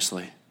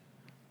seriously.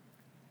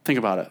 Think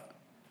about it.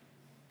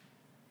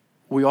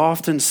 We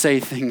often say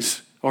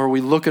things, or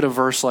we look at a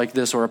verse like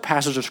this or a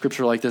passage of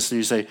scripture like this and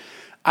you say,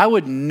 I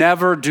would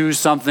never do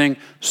something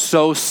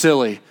so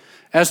silly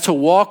as to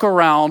walk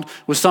around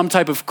with some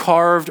type of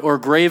carved or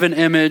graven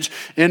image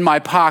in my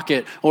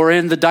pocket or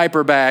in the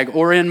diaper bag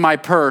or in my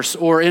purse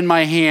or in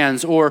my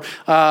hands or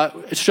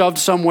shoved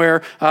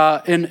somewhere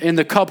in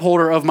the cup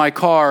holder of my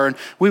car. And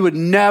we would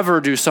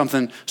never do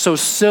something so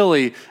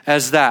silly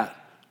as that,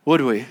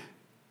 would we?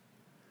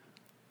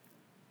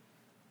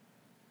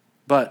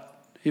 But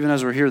even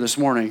as we're here this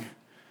morning,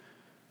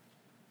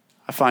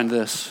 I find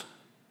this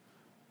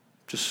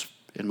just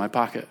in my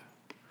pocket.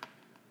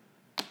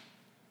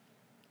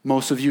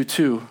 Most of you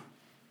too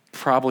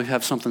probably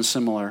have something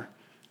similar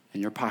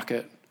in your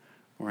pocket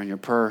or in your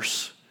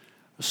purse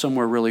or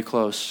somewhere really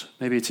close.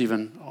 Maybe it's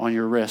even on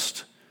your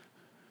wrist.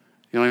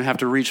 You don't even have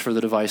to reach for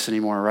the device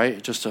anymore,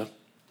 right? Just a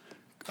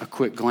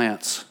quick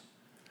glance.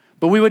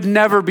 But we would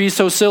never be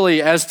so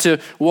silly as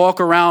to walk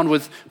around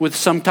with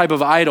some type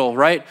of idol,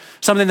 right?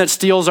 Something that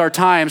steals our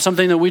time,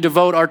 something that we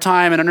devote our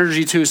time and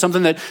energy to,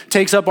 something that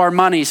takes up our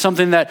money,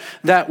 something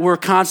that we're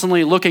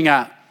constantly looking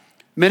at.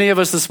 Many of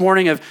us this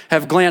morning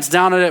have glanced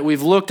down at it.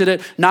 We've looked at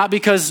it, not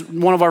because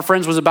one of our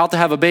friends was about to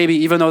have a baby,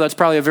 even though that's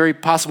probably a very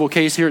possible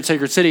case here at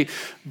Sacred City,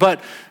 but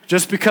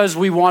just because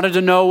we wanted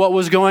to know what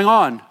was going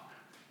on.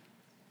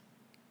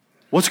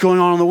 What's going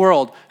on in the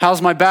world?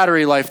 How's my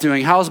battery life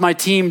doing? How's my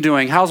team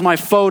doing? How's my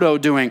photo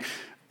doing?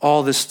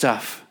 All this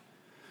stuff.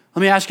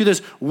 Let me ask you this.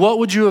 What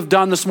would you have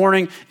done this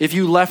morning if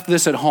you left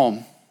this at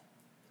home?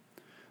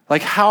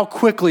 Like, how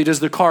quickly does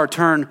the car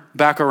turn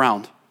back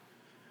around?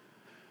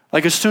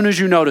 Like, as soon as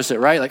you notice it,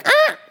 right? Like,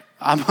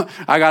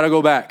 I got to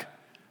go back.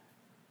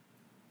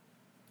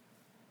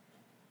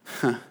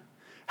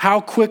 How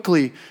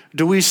quickly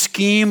do we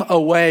scheme a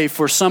way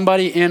for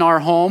somebody in our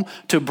home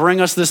to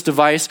bring us this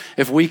device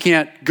if we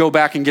can't go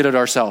back and get it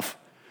ourselves?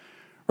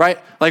 Right?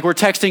 Like, we're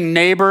texting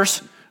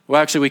neighbors.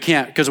 Well, actually, we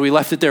can't because we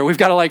left it there. We've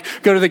got to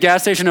go to the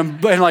gas station and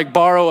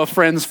borrow a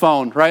friend's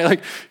phone, right?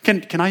 Like,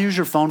 can I use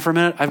your phone for a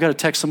minute? I've got to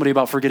text somebody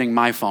about forgetting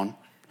my phone,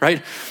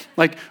 right?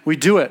 Like, we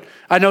do it.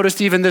 I noticed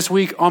even this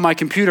week on my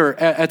computer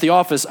at the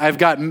office, I've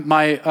got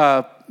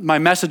my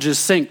messages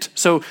synced.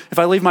 So if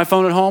I leave my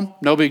phone at home,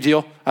 no big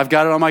deal. I've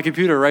got it on my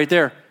computer right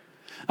there.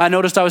 I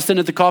noticed I was sitting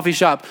at the coffee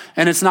shop,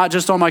 and it's not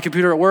just on my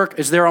computer at work.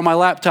 It's there on my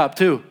laptop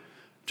too.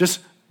 Just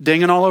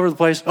dinging all over the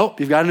place. Oh,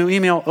 you've got a new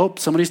email. Oh,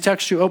 somebody's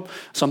texted you. Oh,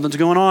 something's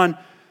going on.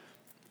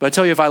 But I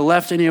tell you, if I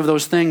left any of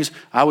those things,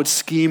 I would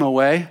scheme a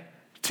way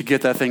to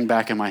get that thing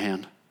back in my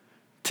hand,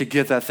 to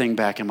get that thing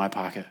back in my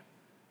pocket.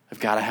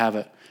 I've got to have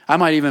it. I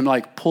might even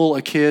pull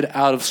a kid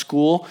out of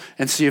school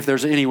and see if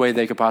there's any way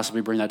they could possibly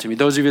bring that to me.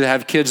 Those of you that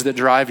have kids that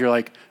drive, you're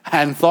like, I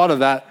hadn't thought of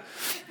that.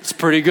 It's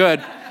pretty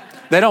good.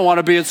 They don't want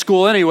to be at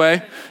school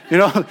anyway. You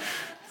know,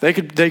 they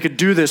could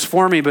do this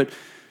for me, but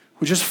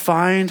we just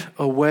find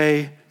a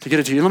way to get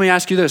it to you. Let me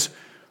ask you this.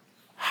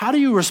 How do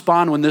you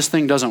respond when this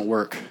thing doesn't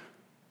work?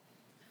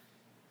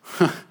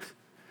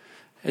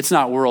 It's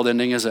not world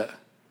ending, is it?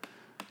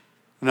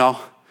 No.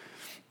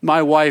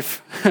 My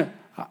wife,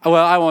 well,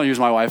 I won't use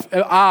my wife.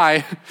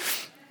 I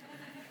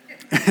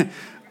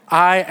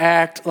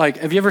act like,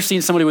 have you ever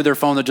seen somebody with their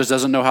phone that just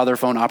doesn't know how their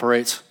phone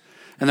operates?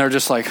 And they're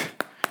just like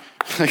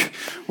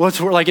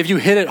if you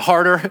hit it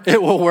harder,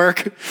 it will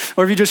work.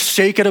 Or if you just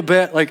shake it a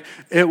bit,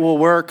 it will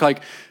work.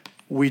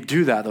 We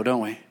do that though,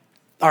 don't we?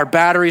 Our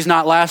battery's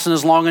not lasting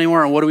as long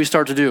anymore. And what do we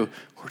start to do?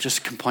 We're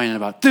just complaining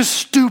about this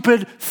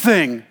stupid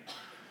thing.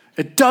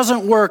 It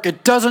doesn't work.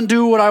 It doesn't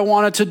do what I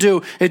want it to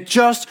do. It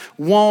just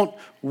won't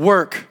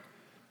work.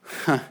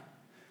 Let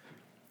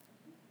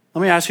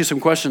me ask you some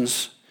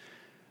questions.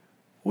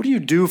 What do you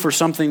do for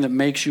something that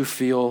makes you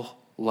feel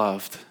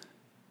loved?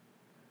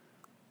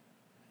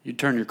 You'd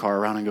turn your car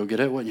around and go get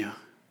it, wouldn't you?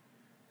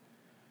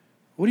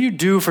 What do you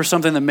do for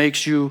something that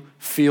makes you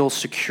feel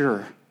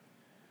secure?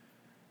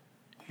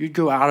 You'd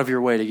go out of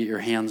your way to get your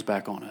hands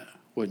back on it,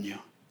 wouldn't you?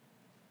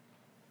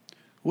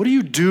 What do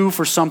you do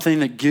for something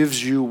that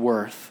gives you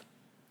worth?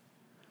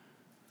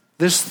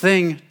 This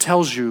thing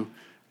tells you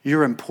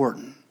you're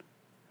important,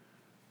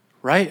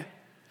 right?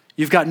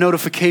 You've got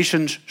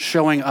notifications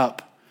showing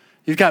up.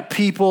 You've got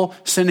people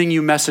sending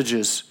you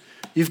messages.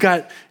 You've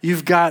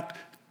got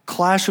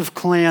Clash of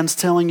Clans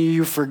telling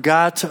you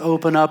forgot to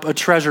open up a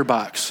treasure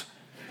box.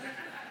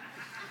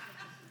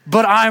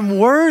 But I'm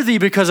worthy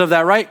because of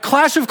that, right?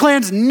 Clash of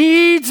Clans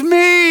needs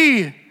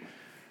me.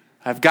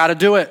 I've got to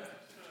do it.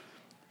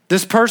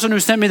 This person who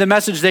sent me the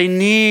message, they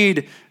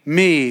need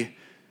me.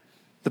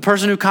 The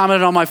person who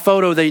commented on my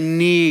photo, they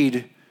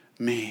need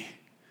me.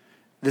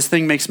 This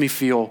thing makes me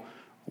feel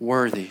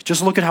worthy.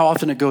 Just look at how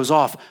often it goes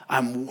off.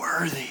 I'm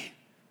worthy.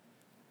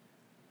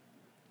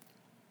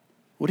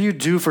 What do you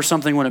do for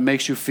something when it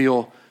makes you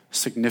feel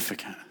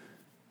significant?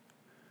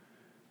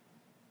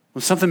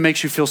 When something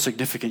makes you feel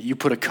significant, you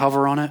put a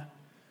cover on it,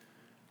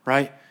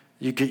 right?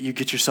 You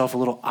get yourself a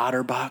little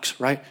OtterBox,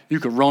 right? You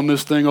could run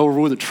this thing over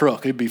with a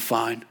truck. It'd be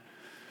fine.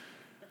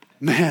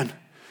 Man,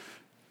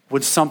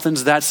 when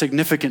something's that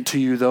significant to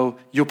you, though,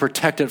 you'll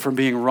protect it from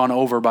being run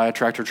over by a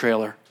tractor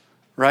trailer,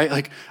 right?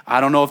 Like,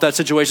 I don't know if that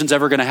situation's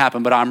ever going to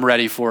happen, but I'm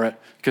ready for it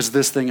because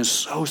this thing is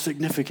so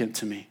significant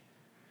to me.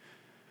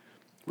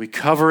 We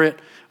cover it.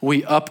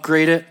 We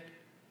upgrade it,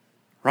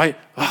 right?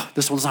 Oh,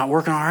 this one's not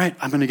working all right.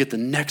 I'm going to get the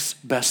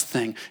next best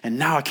thing. And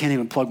now I can't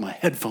even plug my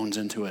headphones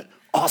into it.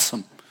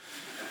 Awesome.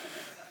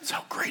 That's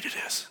how great it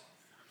is.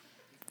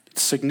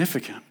 It's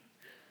significant.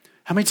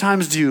 How many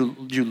times do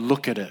you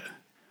look at it?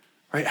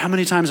 Right? How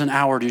many times an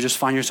hour do you just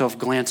find yourself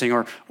glancing,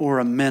 or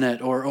a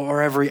minute,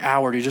 or every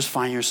hour do you just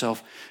find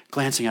yourself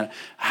glancing at it?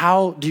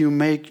 How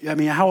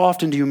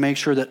often do you make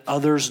sure that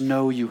others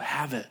know you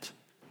have it?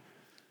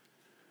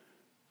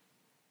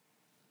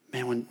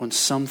 Man, when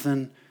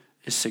something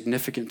is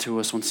significant to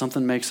us, when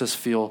something makes us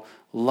feel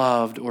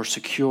loved or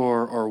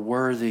secure or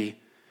worthy,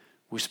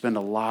 we spend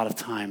a lot of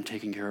time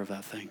taking care of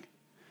that thing.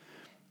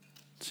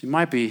 So you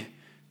might be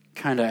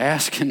kind of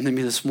asking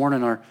me this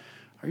morning, are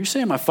you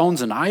saying my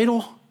phone's an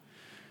idol?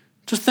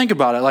 Just think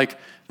about it. Like,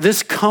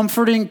 this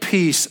comforting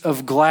piece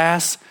of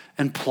glass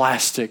and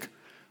plastic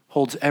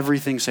holds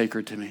everything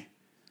sacred to me.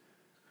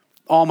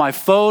 All my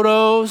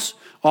photos,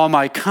 all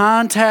my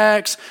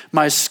contacts,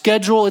 my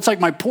schedule. It's like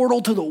my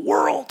portal to the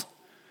world.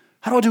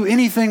 How do I do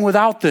anything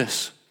without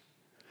this?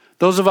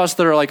 Those of us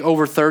that are like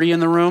over 30 in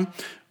the room,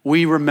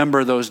 we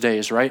remember those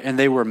days, right? And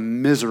they were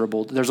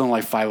miserable. There's only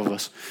like 5 of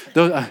us.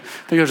 I think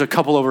there's a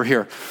couple over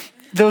here.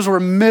 Those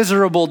were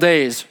miserable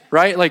days,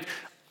 right? Like,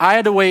 I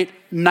had to wait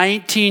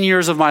 19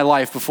 years of my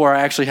life before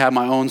I actually had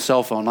my own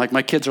cell phone. Like,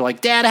 my kids are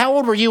like, Dad, how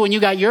old were you when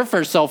you got your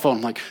first cell phone?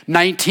 I'm like,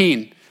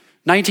 19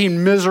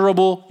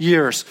 miserable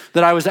years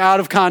that I was out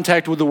of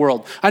contact with the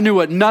world. I knew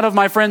what none of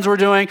my friends were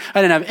doing.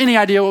 I didn't have any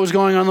idea what was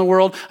going on in the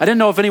world. I didn't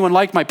know if anyone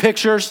liked my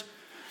pictures.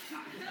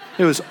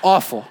 It was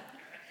awful.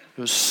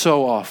 It was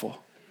so awful.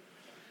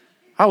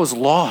 I was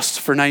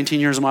lost for 19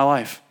 years of my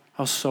life.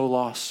 I was so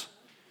lost.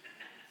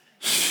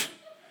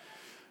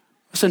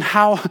 Listen,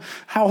 how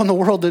in the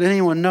world did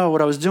anyone know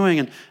what I was doing?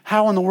 And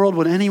how in the world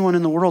would anyone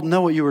in the world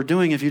know what you were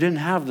doing if you didn't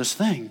have this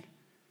thing?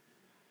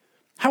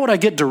 How would I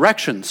get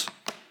directions?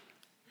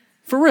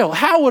 For real,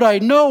 how would I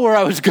know where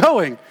I was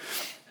going?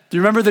 Do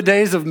you remember the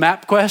days of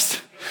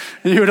MapQuest?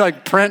 And you would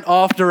like print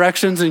off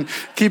directions and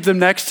keep them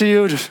next to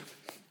you. It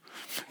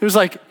was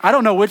like, I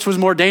don't know which was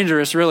more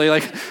dangerous, really,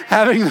 like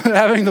having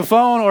the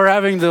phone or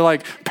having the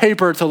like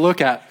paper to look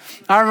at.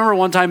 I remember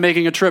one time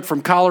making a trip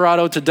from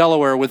Colorado to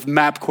Delaware with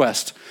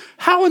MapQuest.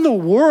 How in the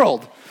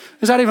world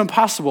is that even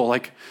possible?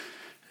 Like,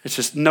 it's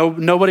just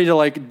nobody to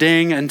like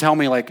ding and tell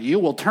me like, you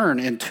will turn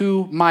in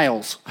 2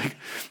 miles. Like,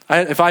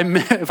 if I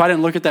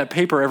didn't look at that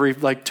paper every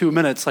like 2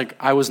 minutes, like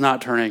I was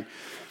not turning.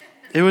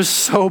 It was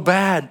so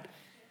bad.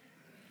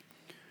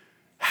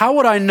 How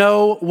would I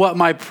know what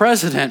my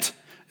president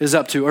is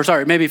up to? Or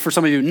sorry, maybe for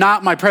some of you,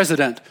 not my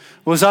president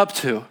was up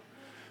to.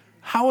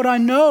 How would I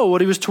know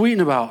what he was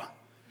tweeting about?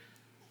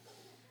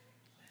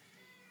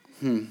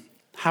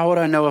 How would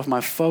I know if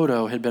my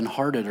photo had been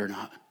hearted or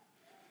not?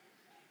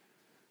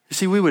 You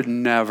see, we would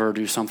never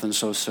do something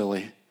so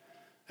silly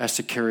as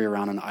to carry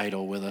around an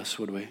idol with us,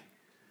 would we?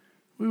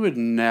 We would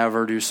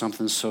never do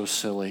something so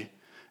silly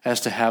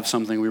as to have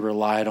something we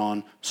relied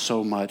on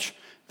so much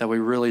that we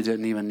really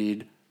didn't even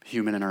need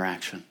human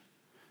interaction.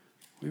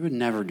 We would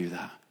never do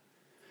that.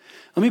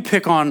 Let me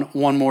pick on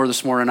one more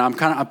this morning.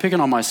 I'm picking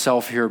on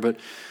myself here, but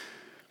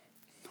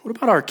what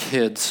about our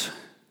kids?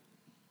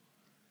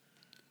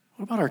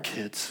 What about our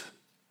kids?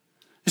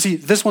 You see,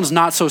 this one's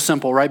not so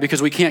simple, right? Because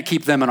we can't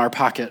keep them in our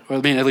pocket. Or,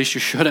 I mean, at least you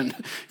shouldn't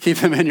keep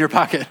them in your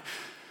pocket.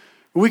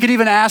 We could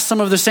even ask some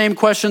of the same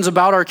questions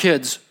about our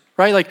kids,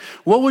 right? Like,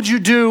 what would you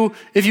do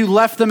if you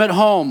left them at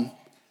home?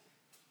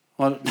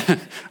 Well,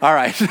 all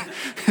right.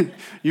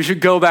 You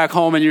should go back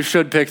home and you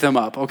should pick them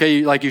up,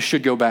 okay? Like, you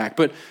should go back.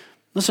 But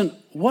listen,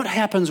 what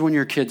happens when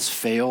your kids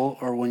fail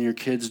or when your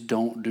kids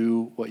don't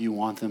do what you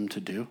want them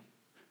to do?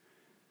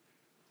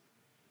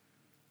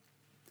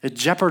 It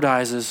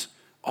jeopardizes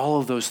all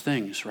of those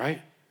things,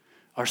 right?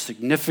 Our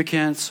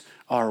significance,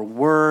 our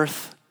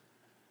worth.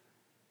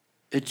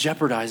 It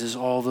jeopardizes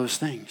all those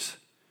things.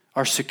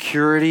 Our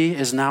security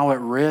is now at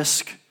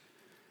risk.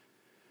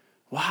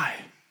 Why?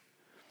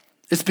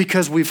 It's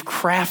because we've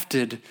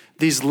crafted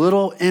these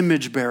little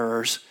image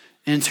bearers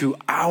into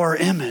our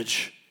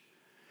image.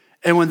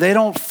 And when they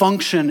don't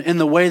function in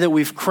the way that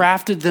we've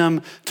crafted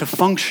them to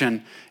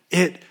function,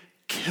 it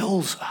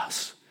kills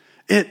us.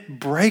 It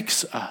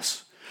breaks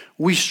us.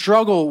 We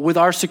struggle with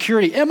our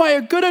security. Am I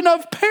a good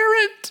enough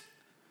parent?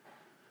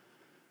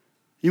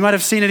 You might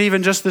have seen it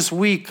even just this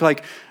week.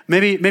 Like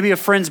maybe a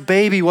friend's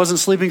baby wasn't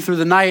sleeping through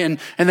the night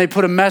and they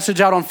put a message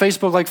out on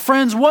Facebook like,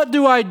 friends, what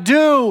do I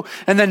do?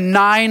 And then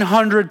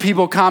 900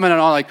 people commented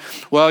on like,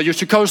 well, you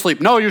should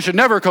co-sleep. No, you should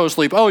never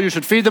co-sleep. Oh, you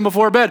should feed them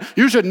before bed.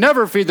 You should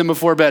never feed them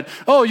before bed.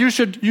 Oh, you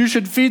should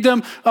feed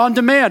them on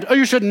demand. Oh,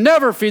 you should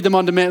never feed them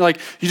on demand. Like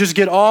you just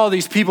get all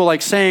these people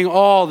like saying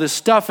all this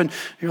stuff and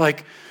you're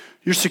like,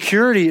 your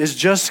security is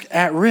just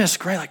at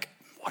risk, right? Like,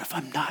 what if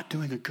I'm not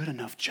doing a good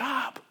enough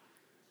job?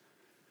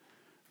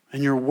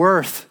 And your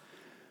worth,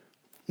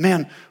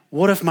 man,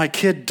 what if my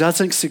kid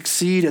doesn't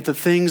succeed at the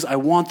things I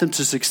want them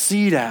to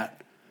succeed at?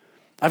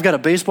 I've got a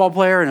baseball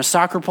player and a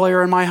soccer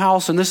player in my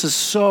house, and this is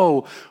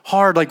so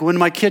hard. Like when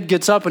my kid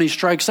gets up and he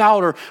strikes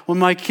out, or when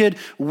my kid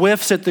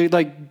whiffs at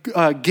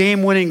the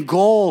game-winning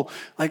goal,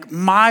 like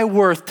my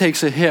worth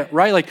takes a hit,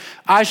 right? Like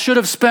I should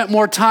have spent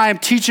more time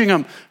teaching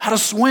him how to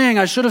swing.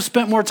 I should have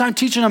spent more time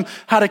teaching him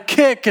how to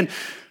kick, and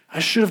I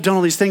should have done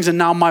all these things, and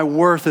now my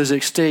worth is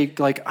at stake.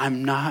 Like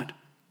I'm not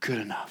good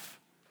enough.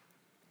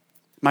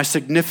 My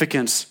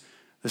significance,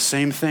 the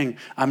same thing.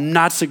 I'm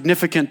not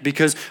significant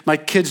because my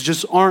kids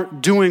just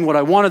aren't doing what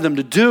I wanted them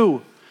to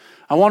do.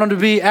 I want them to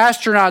be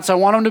astronauts. I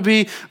want them to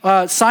be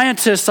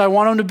scientists. I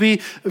want them to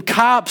be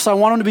cops. I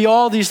want them to be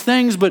all these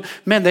things. But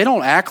man, they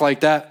don't act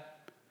like that.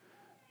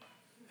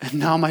 And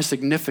now my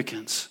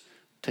significance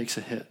takes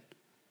a hit.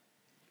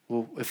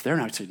 Well, if they're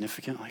not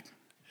significant, like,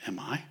 am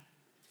I?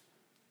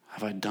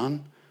 Have I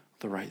done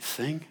the right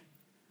thing?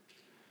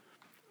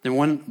 And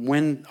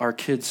when our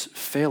kids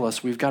fail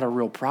us, we've got a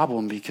real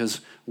problem because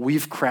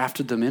we've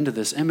crafted them into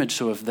this image.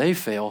 So if they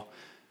fail,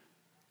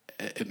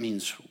 it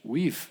means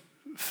we've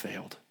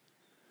failed.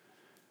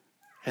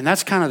 And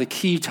that's kind of the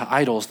key to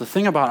idols. The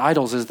thing about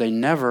idols is they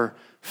never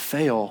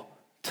fail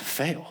to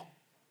fail.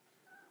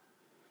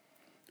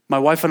 My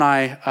wife and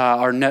I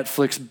are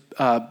Netflix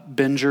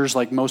bingers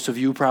like most of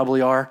you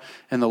probably are.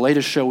 And the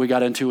latest show we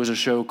got into was a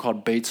show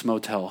called Bates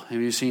Motel. Have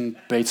you seen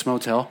Bates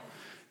Motel?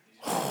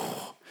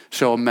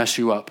 Show will mess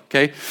you up,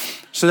 okay?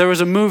 So there was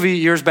a movie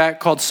years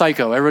back called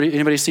Psycho.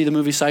 Anybody see the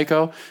movie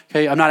Psycho?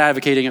 Okay, I'm not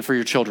advocating it for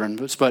your children,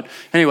 but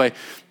anyway,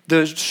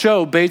 the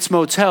show Bates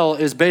Motel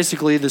is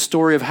basically the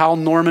story of how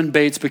Norman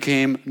Bates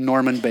became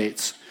Norman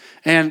Bates.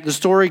 And the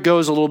story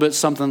goes a little bit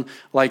something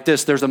like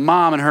this. There's a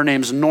mom and her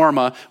name's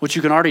Norma, which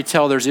you can already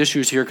tell there's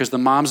issues here because the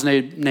mom's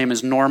name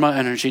is Norma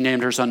and she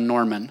named her son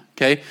Norman,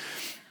 okay?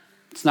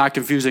 It's not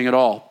confusing at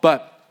all,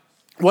 but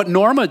what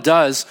Norma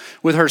does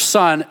with her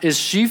son is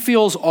she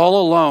feels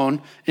all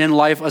alone in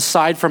life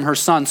aside from her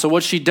son. So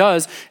what she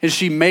does is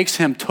she makes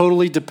him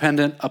totally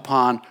dependent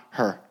upon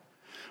her.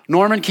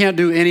 Norman can't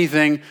do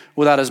anything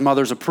without his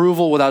mother's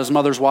approval, without his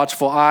mother's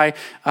watchful eye.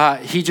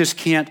 He just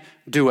can't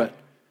do it.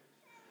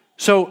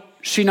 So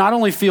she not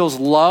only feels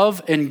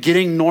love in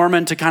getting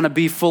Norman to kind of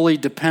be fully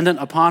dependent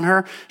upon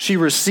her, she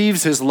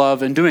receives his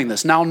love in doing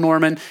this. Now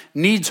Norman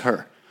needs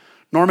her.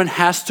 Norman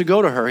has to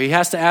go to her. He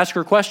has to ask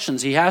her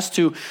questions. He has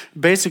to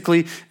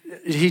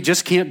he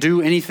just can't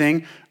do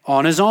anything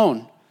on his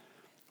own.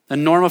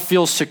 And Norma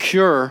feels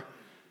secure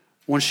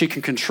when she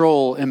can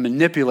control and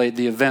manipulate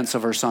the events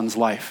of her son's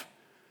life.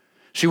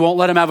 She won't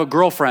let him have a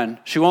girlfriend.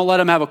 She won't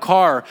let him have a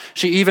car.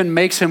 She even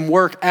makes him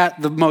work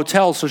at the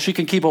motel so she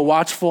can keep a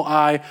watchful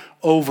eye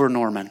over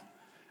Norman.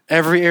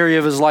 Every area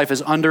of his life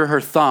is under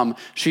her thumb.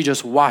 She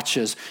just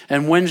watches.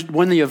 And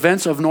when the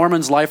events of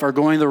Norman's life are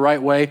going the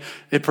right way,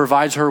 it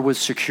provides her with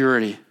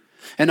security.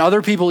 And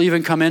other people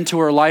even come into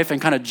her life and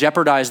kind of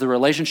jeopardize the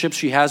relationships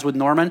she has with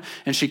Norman,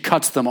 and she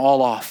cuts them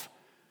all off.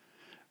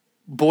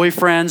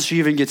 Boyfriends, she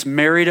even gets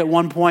married at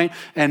one point,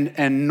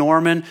 and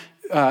Norman,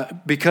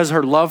 because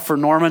her love for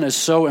Norman is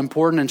so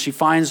important and she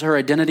finds her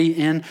identity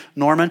in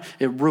Norman,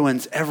 it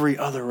ruins every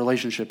other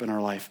relationship in her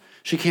life.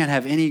 She can't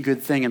have any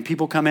good thing. And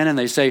people come in and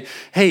they say,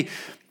 hey,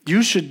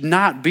 you should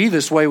not be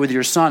this way with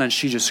your son. And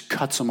she just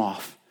cuts them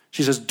off.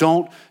 She says,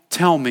 don't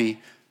tell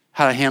me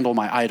how to handle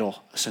my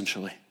idol,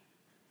 essentially.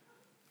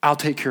 I'll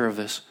take care of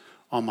this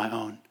on my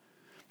own.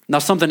 Now,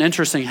 something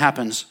interesting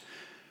happens.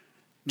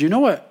 Do you know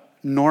what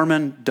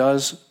Norman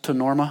does to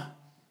Norma?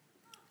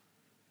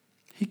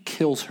 He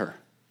kills her.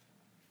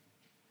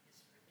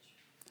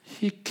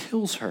 He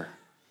kills her.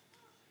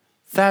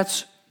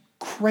 That's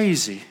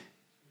crazy.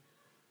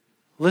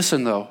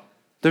 Listen, though,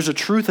 there's a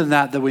truth in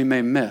that we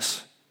may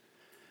miss.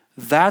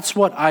 That's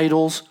what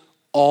idols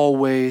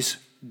always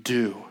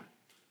do.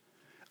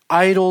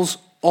 Idols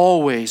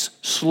always,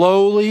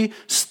 slowly,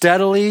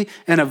 steadily,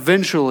 and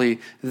eventually,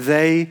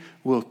 they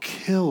will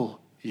kill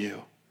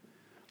you.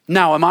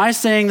 Now, am I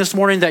saying this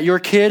morning that your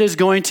kid is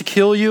going to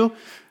kill you?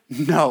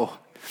 No.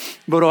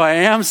 But what I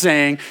am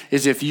saying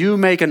is if you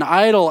make an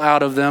idol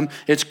out of them,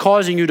 it's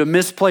causing you to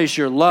misplace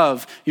your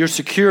love, your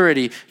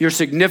security, your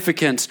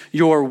significance,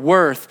 your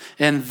worth,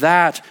 and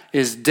that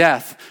is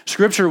death.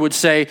 Scripture would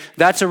say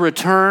that's a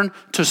return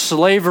to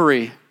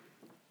slavery.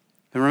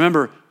 And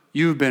remember,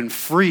 you've been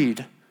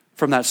freed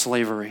from that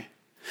slavery.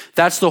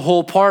 That's the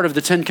whole part of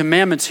the Ten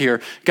Commandments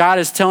here. God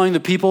is telling the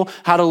people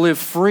how to live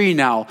free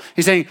now.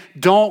 He's saying,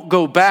 don't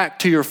go back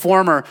to your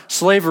former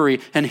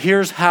slavery, and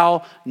here's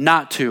how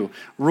not to.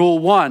 Rule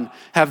 1,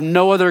 have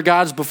no other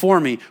gods before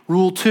me.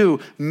 Rule 2,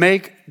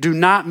 do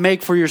not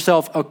make for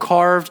yourself a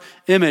carved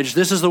image.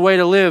 This is the way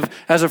to live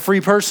as a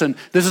free person.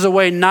 This is a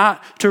way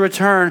not to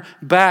return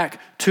back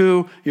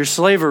to your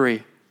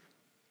slavery.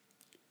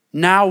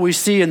 Now we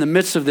see in the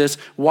midst of this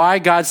why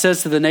God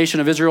says to the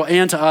nation of Israel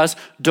and to us,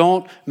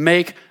 don't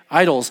make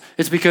idols.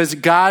 It's because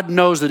God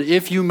knows that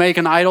if you make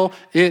an idol,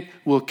 it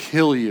will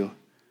kill you.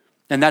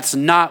 And that's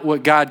not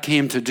what God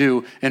came to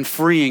do in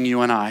freeing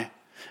you and I.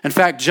 In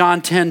fact,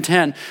 John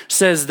 10:10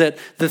 says that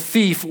the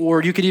thief,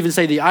 or you could even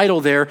say the idol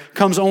there,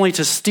 comes only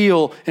to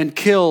steal and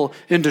kill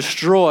and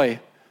destroy.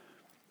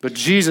 But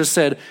Jesus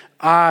said,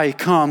 I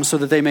come so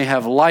that they may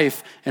have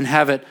life and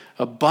have it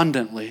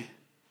abundantly.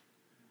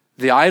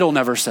 The idol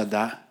never said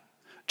that.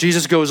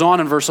 Jesus goes on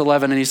in verse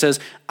 11 and he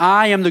says,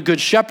 I am the good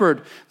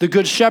shepherd. The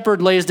good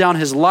shepherd lays down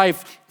his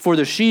life for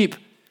the sheep.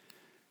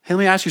 Hey, let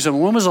me ask you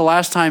something. When was the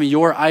last time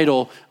your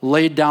idol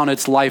laid down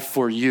its life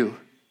for you?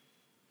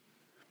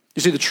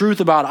 You see, the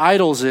truth about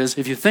idols is,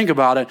 if you think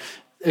about it,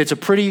 it's a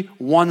pretty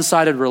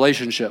one-sided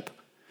relationship.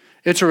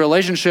 It's a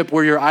relationship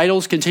where your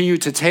idols continue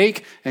to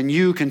take and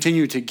you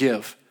continue to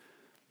give.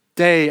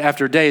 Day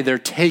after day, they're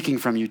taking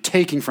from you,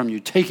 taking from you,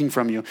 taking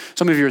from you.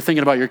 Some of you are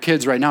thinking about your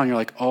kids right now and you're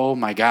like, oh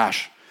my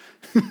gosh.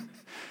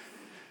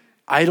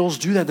 Idols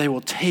do that. They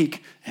will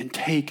take and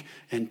take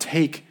and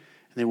take,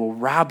 and they will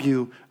rob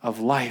you of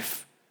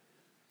life.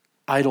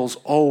 Idols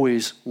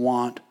always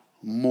want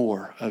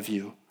more of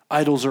you.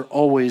 Idols are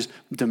always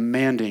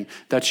demanding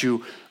that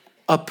you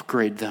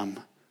upgrade them,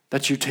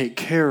 that you take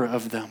care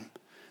of them,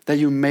 that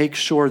you make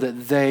sure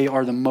that they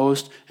are the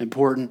most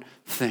important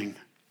thing.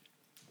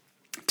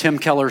 Tim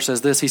Keller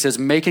says this. He says,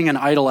 making an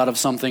idol out of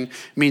something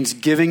means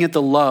giving it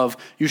the love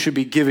you should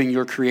be giving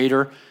your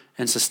creator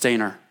and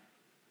sustainer.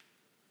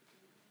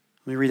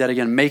 Let me read that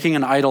again. Making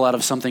an idol out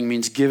of something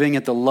means giving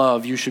it the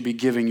love you should be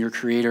giving your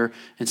creator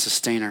and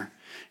sustainer.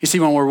 You see,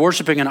 when we're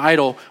worshiping an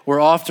idol, we're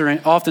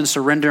often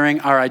surrendering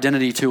our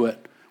identity to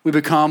it. We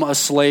become a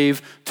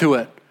slave to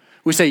it.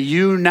 We say,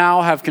 you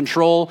now have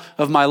control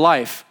of my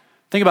life.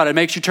 Think about it. It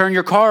makes you turn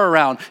your car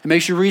around. It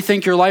makes you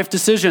rethink your life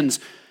decisions.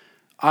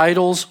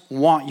 Idols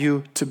want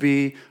you to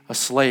be a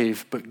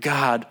slave, but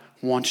God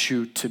wants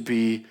you to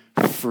be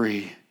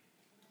free.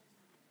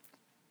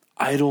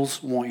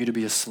 Idols want you to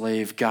be a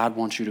slave. God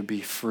wants you to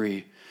be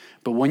free.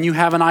 But when you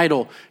have an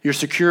idol, your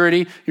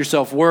security, your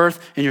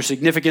self-worth, and your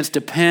significance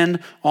depend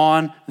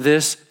on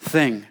this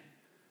thing.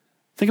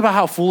 Think about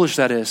how foolish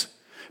that is.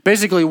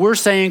 Basically, we're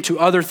saying to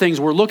other things,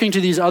 we're looking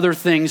to these other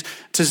things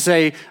to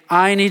say,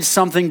 I need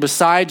something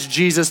besides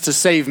Jesus to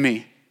save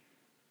me.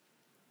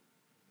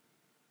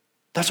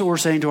 That's what we're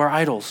saying to our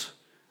idols.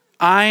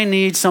 I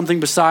need something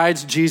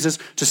besides Jesus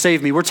to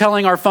save me. We're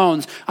telling our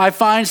phones, I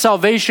find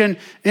salvation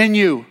in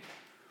you.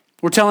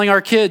 We're telling our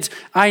kids,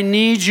 I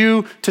need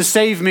you to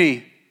save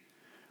me.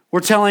 We're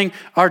telling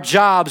our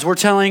jobs, we're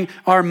telling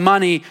our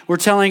money, we're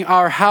telling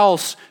our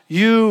house,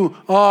 you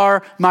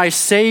are my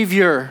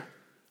Savior.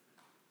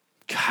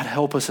 God,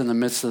 help us in the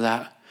midst of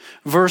that.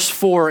 Verse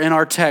 4 in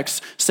our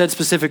text said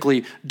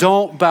specifically,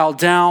 don't bow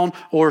down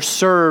or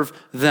serve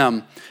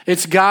them.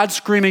 It's God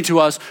screaming to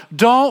us,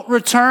 don't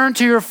return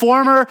to your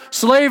former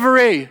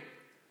slavery.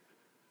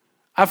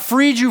 I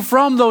freed you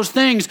from those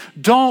things.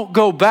 Don't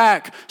go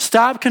back.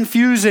 Stop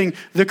confusing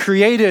the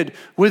created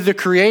with the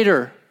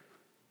creator.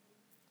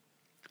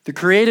 The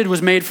created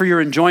was made for your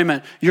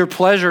enjoyment, your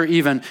pleasure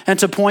even, and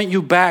to point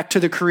you back to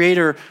the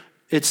creator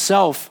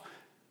itself,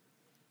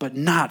 but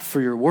not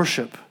for your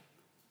worship.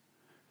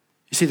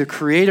 You see, the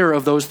creator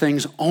of those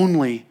things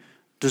only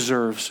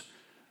deserves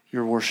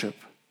your worship.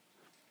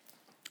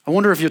 I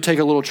wonder if you'll take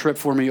a little trip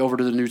for me over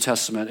to the New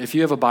Testament. If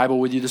you have a Bible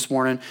with you this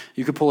morning,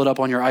 you could pull it up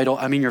on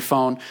your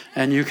phone,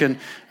 and you can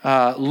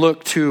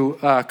look to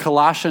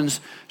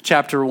Colossians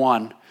chapter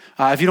 1.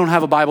 If you don't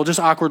have a Bible, just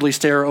awkwardly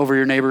stare over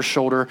your neighbor's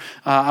shoulder.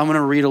 I'm going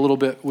to read a little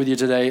bit with you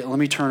today. Let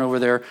me turn over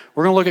there.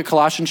 We're going to look at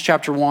Colossians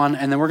chapter 1,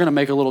 and then we're going to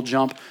make a little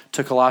jump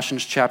to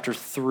Colossians chapter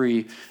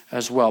 3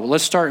 as well. But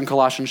let's start in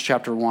Colossians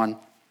chapter 1.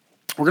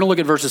 We're going to look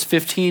at verses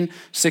 15,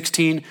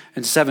 16,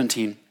 and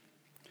 17.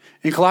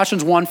 In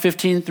Colossians 1,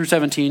 15 through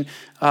 17,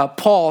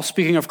 Paul,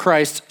 speaking of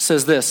Christ,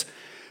 says this.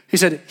 He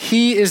said,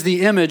 he is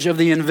the image of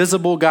the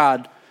invisible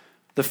God,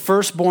 the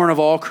firstborn of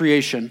all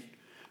creation.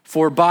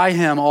 For by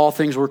him all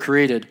things were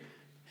created,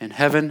 in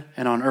heaven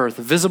and on earth,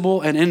 visible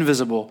and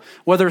invisible,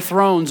 whether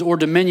thrones or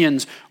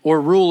dominions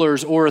or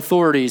rulers or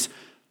authorities,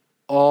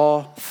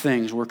 all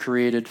things were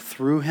created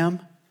through him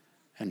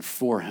and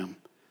for him.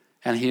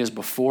 And he is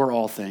before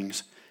all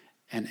things,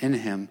 and in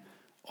him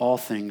all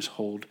things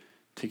hold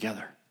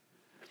together.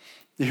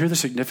 You hear the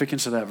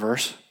significance of that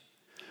verse?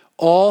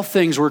 All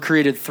things were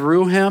created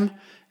through him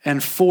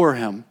and for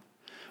him.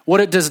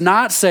 What it does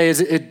not say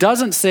is it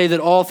doesn't say that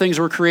all things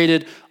were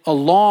created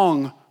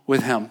along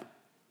with him.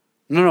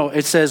 No,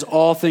 it says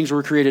all things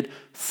were created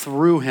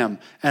through him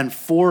and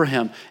for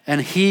him,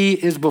 and he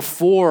is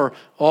before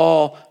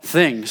all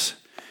things.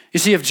 You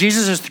see, if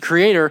Jesus is the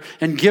creator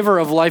and giver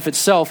of life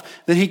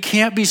itself, then he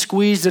can't be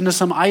squeezed into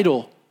some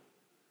idol.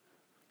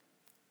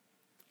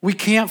 We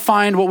can't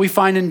find what we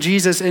find in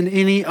Jesus in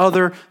any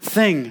other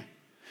thing.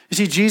 You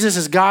see, Jesus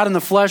is God in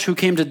the flesh who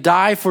came to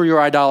die for your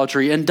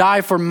idolatry and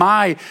die for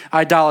my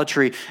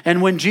idolatry.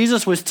 And when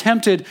Jesus was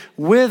tempted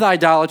with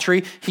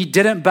idolatry, he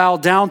didn't bow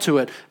down to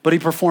it, but he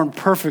performed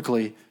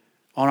perfectly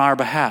on our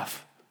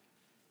behalf.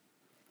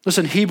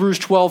 Listen, Hebrews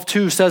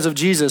 12:2 says of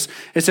Jesus,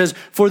 it says,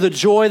 for the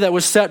joy that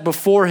was set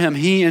before him,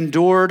 he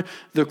endured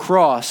the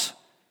cross.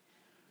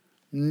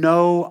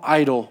 No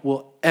idol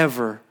will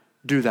ever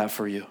do that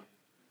for you.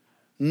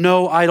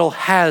 No idol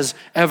has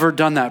ever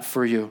done that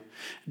for you.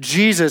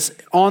 Jesus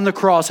on the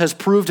cross has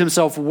proved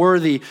himself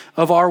worthy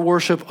of our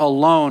worship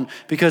alone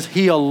because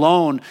he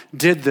alone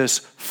did this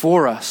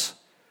for us.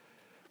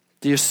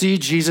 Do you see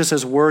Jesus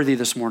as worthy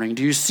this morning?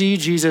 Do you see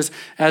Jesus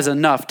as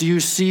enough? Do you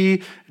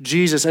see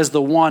Jesus as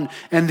the one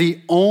and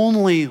the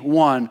only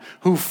one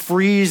who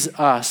frees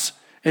us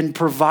and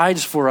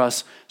provides for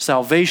us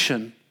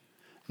salvation?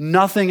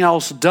 Nothing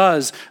else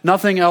does.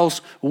 Nothing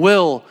else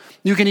will.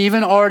 You can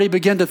even already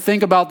begin to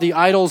think about the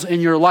idols in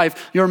your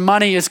life. Your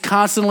money is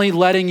constantly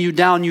letting you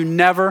down. You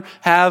never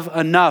have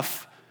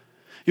enough.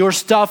 Your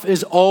stuff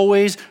is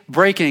always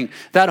breaking.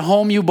 That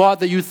home you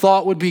bought that you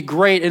thought would be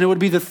great and it would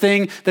be the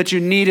thing that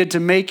you needed to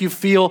make you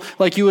feel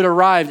like you had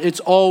arrived, it's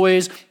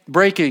always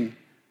breaking.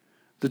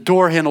 The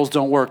door handles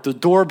don't work. The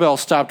doorbell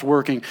stopped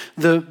working.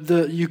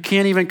 You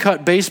can't even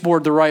cut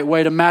baseboard the right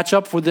way to match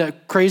up with the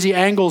crazy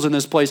angles in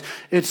this place.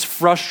 It's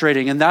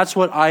frustrating, and that's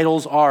what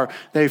idols are.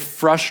 They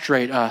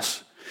frustrate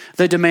us.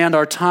 They demand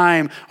our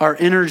time, our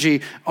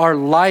energy, our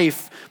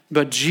life,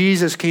 but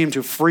Jesus came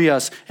to free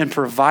us and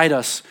provide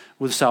us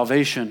with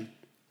salvation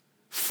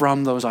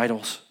from those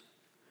idols.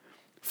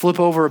 Flip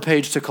over a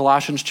page to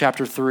Colossians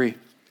chapter 3.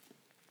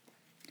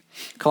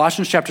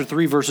 Colossians chapter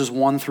 3, verses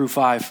 1 through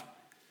 5.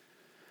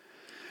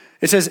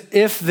 It says,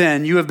 if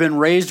then you have been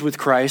raised with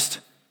Christ,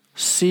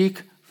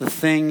 seek the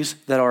things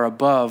that are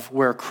above,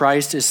 where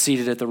Christ is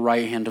seated at the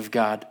right hand of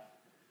God.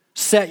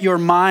 Set your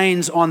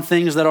minds on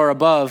things that are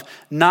above,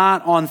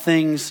 not on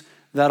things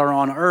that are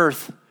on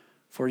earth,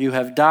 for you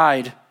have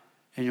died,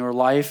 and your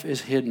life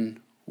is hidden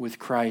with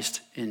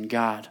Christ in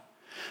God.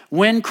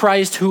 When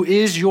Christ, who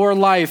is your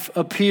life,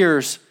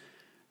 appears,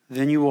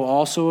 then you will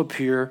also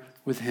appear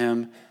with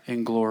him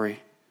in glory.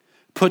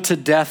 Put to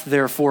death,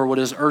 therefore, what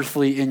is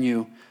earthly in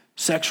you: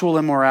 sexual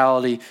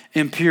immorality,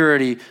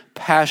 impurity,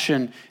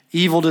 passion,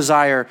 evil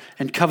desire,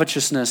 and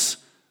covetousness,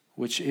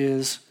 which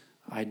is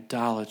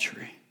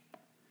idolatry.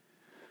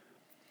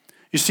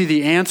 You see,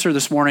 the answer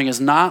this morning is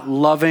not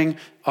loving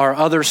our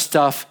other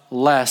stuff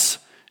less.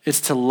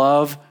 It's to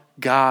love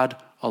God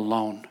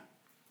alone.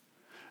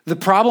 The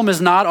problem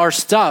is not our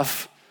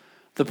stuff.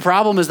 The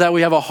problem is that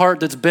we have a heart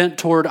that's bent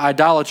toward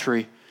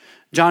idolatry.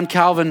 John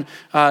Calvin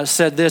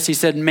said this. He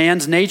said,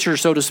 man's nature,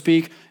 so to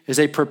speak, is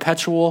a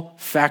perpetual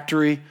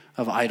factory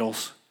of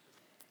idols.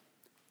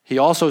 He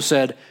also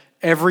said,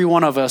 every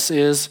one of us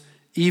is,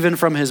 even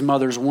from his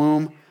mother's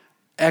womb,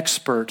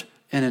 expert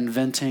in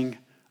inventing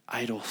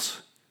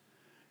idols.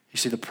 You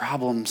see, the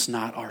problem's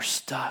not our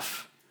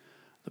stuff.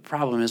 The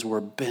problem is we're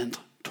bent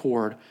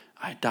toward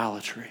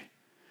idolatry.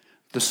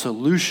 The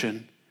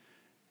solution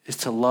is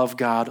to love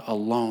God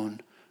alone,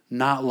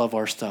 not love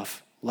our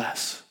stuff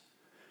less.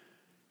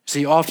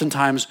 See,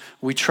 oftentimes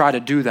we try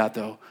to do that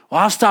though. Well,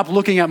 I'll stop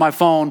looking at my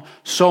phone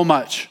so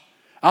much.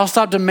 I'll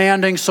stop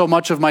demanding so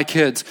much of my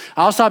kids.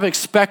 I'll stop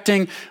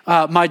expecting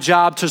my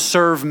job to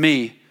serve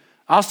me.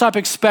 I'll stop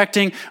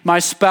expecting my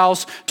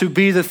spouse to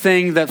be the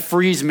thing that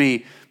frees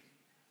me.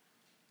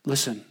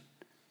 Listen,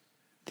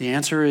 the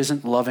answer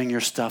isn't loving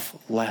your stuff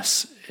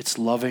less. It's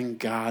loving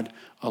God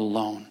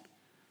alone.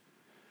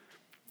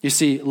 You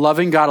see,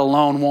 loving God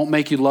alone won't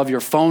make you love your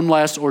phone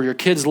less or your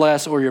kids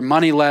less or your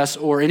money less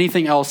or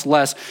anything else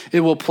less.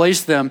 It will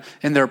place them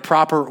in their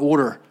proper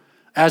order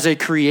as a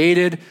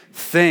created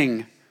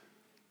thing.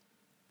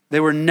 They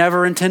were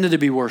never intended to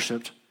be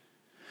worshiped.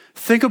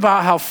 Think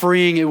about how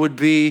freeing it would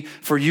be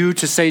for you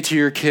to say to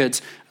your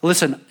kids,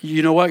 listen,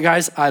 you know what,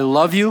 guys? I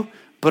love you,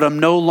 but I'm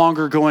no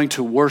longer going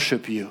to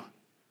worship you.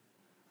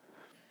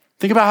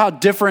 Think about how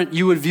different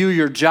you would view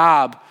your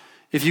job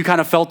if you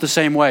kind of felt the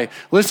same way.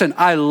 Listen,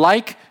 I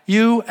like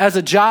you as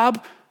a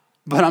job,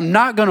 but I'm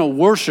not going to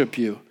worship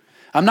you.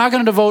 I'm not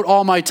going to devote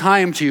all my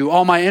time to you,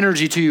 all my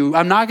energy to you.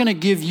 I'm not going to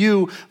give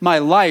you my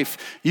life.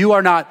 You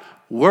are not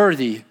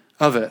worthy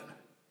of it.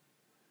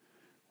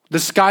 The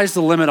sky's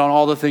the limit on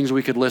all the things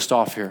we could list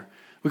off here.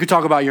 We could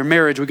talk about your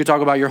marriage. We could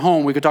talk about your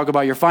home. We could talk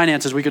about your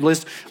finances. We could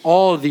list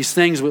all of these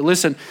things. But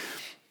listen,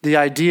 the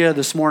idea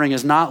this morning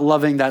is not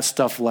loving that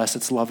stuff less.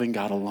 It's loving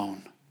God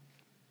alone.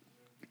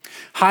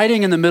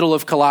 Hiding in the middle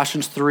of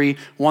Colossians 3,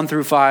 1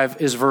 through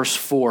 5 is verse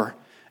 4.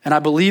 And I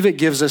believe it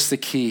gives us the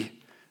key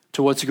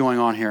to what's going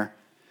on here.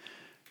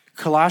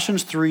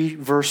 Colossians 3,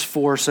 verse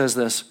 4 says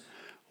this: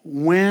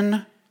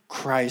 when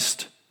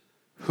Christ,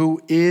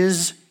 who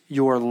is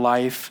your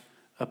life,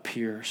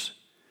 appears,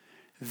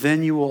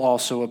 then you will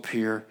also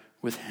appear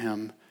with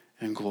him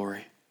in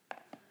glory.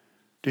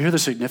 Do you hear the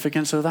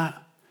significance of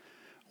that?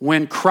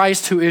 When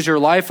Christ, who is your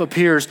life,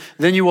 appears,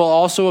 then you will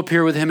also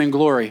appear with him in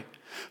glory.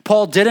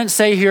 Paul didn't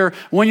say here,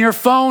 when your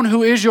phone,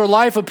 who is your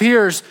life,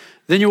 appears,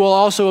 then you will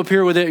also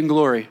appear with it in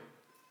glory.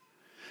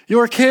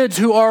 Your kids,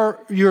 who are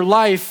your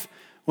life,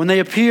 when they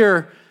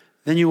appear,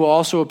 then you will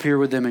also appear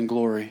with them in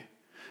glory.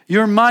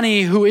 Your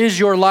money, who is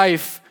your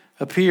life,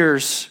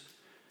 appears,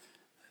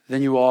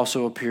 then you will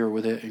also appear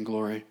with it in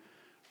glory.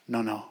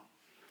 No.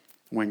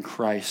 When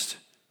Christ,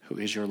 who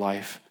is your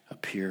life,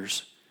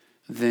 appears,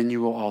 then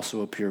you will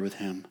also appear with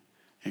him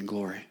in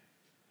glory.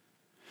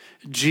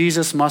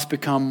 Jesus must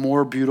become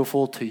more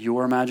beautiful to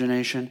your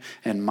imagination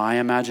and my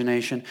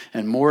imagination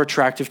and more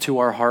attractive to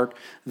our heart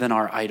than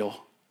our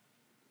idol.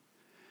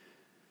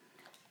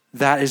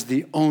 That is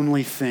the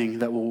only thing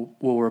that will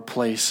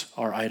replace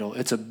our idol.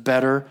 It's a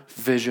better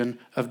vision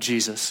of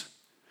Jesus.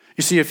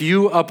 You see, if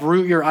you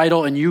uproot your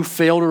idol and you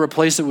fail to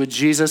replace it with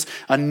Jesus,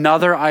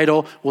 another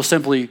idol will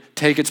simply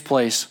take its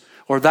place,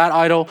 or that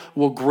idol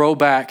will grow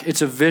back.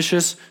 It's a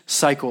vicious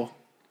cycle.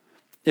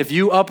 If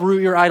you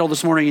uproot your idol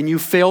this morning and you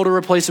fail to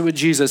replace it with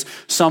Jesus,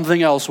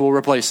 something else will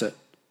replace it.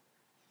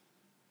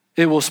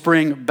 It will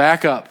spring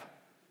back up.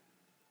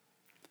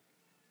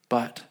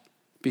 But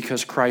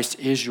because Christ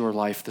is your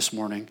life this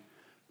morning,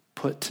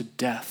 put to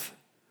death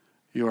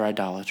your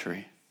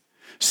idolatry.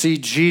 See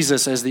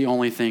Jesus as the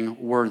only thing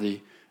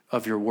worthy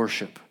of your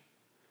worship.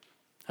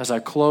 As I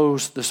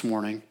close this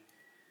morning,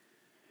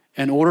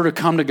 in order to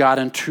come to God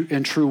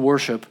in true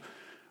worship,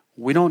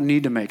 we don't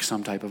need to make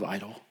some type of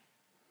idol.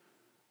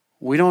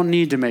 We don't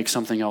need to make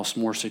something else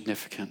more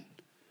significant.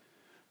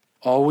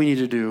 All we need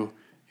to do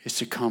is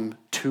to come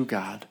to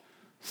God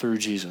through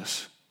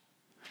Jesus.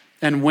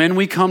 And when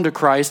we come to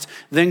Christ,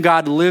 then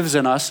God lives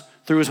in us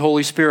through his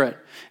Holy Spirit.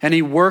 And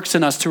he works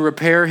in us to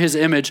repair his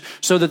image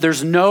so that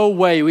there's no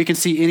way we can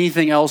see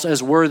anything else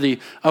as worthy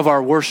of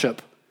our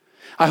worship.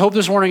 I hope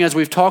this morning, as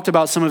we've talked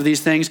about some of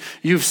these things,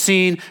 you've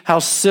seen how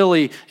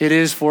silly it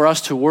is for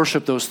us to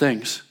worship those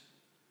things.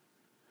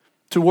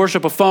 To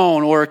worship a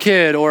phone or a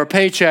kid or a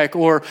paycheck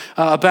or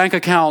a bank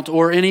account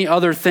or any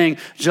other thing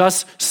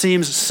just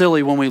seems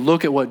silly when we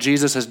look at what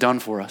Jesus has done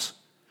for us.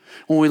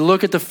 When we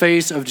look at the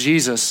face of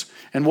Jesus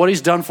and what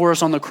he's done for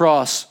us on the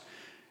cross,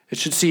 it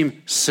should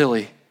seem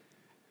silly.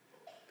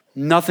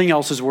 Nothing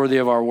else is worthy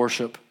of our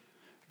worship.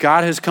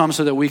 God has come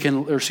so that we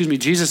can,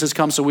 Jesus has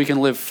come so we can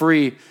live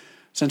free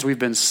since we've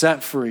been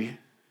set free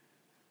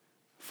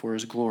for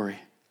his glory.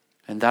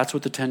 And that's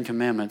what the Ten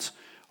Commandments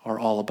are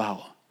all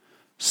about.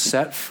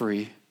 Set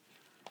free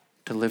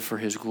to live for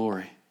his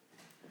glory.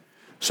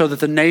 So that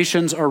the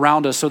nations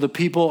around us, so the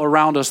people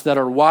around us that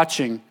are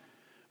watching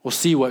will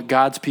see what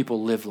God's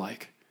people live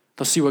like.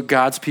 They'll see what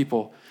God's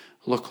people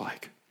look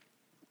like.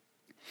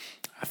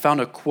 I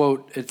found a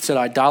quote. It said,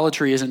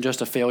 idolatry isn't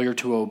just a failure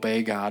to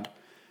obey God.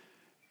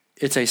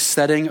 It's a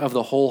setting of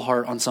the whole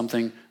heart on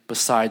something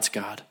besides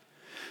God.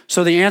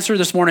 So the answer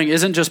this morning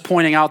isn't just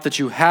pointing out that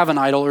you have an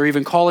idol or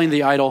even calling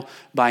the idol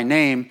by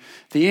name.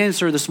 The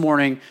answer this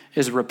morning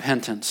is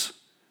repentance.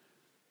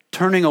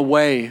 Turning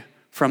away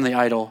from the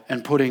idol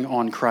and putting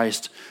on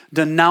Christ.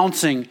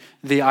 Denouncing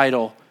the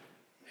idol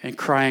and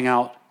crying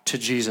out to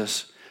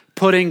Jesus.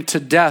 Putting to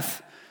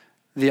death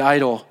the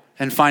idol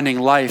and finding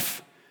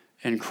life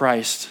in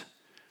Christ.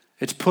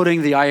 It's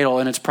putting the idol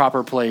in its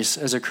proper place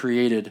as a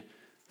created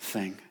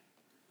thing.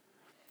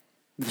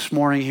 This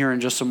morning here in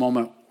just a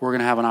moment, we're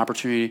going to have an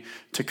opportunity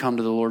to come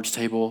to the Lord's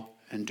table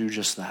and do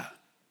just that.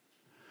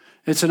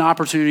 It's an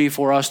opportunity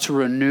for us to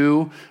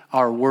renew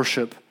our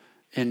worship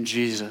in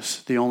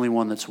Jesus, the only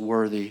one that's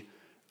worthy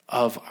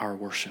of our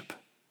worship.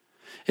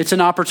 It's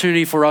an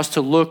opportunity for us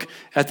to look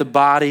at the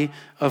body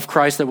of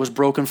Christ that was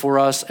broken for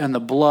us and the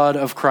blood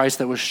of Christ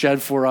that was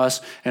shed for us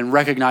and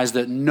recognize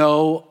that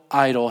no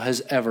idol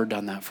has ever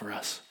done that for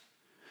us.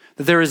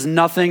 That there is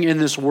nothing in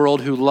this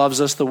world who loves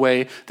us the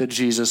way that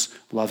Jesus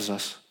loves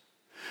us.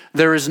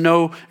 There is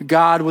no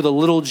God with a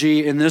little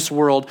g in this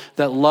world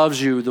that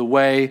loves you the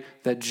way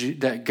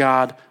that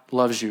God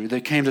loves you,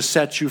 that came to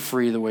set you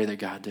free the way that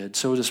God did.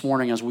 So this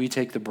morning, as we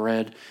take the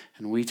bread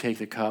and we take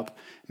the cup,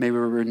 may we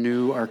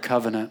renew our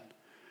covenant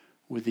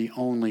with the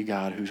only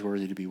God who's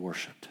worthy to be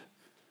worshiped.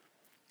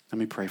 Let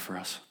me pray for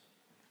us.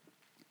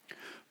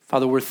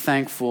 Father, we're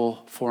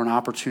thankful for an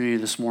opportunity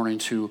this morning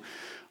to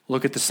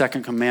look at the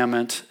second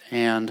commandment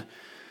and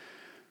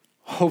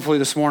hopefully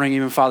this morning,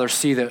 even, Father,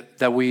 see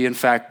that we in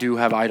fact do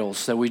have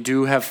idols, that we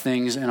do have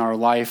things in our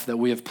life that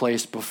we have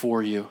placed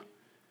before you.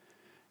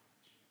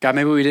 God,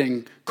 maybe we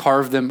didn't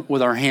carve them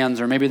with our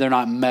hands, or maybe they're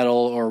not metal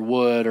or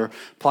wood or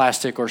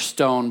plastic or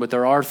stone, but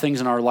there are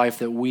things in our life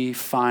that we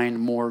find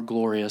more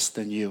glorious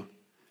than you.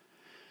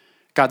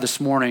 God, this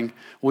morning,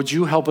 would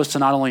you help us to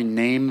not only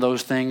name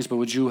those things, but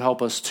would you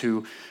help us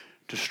to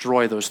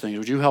destroy those things?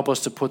 Would you help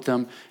us to put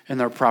them in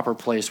their proper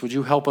place? Would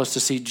you help us to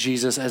see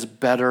Jesus as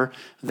better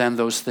than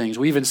those things?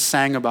 We even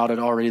sang about it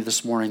already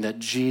this morning, that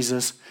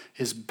Jesus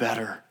is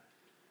better.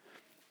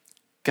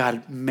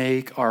 God,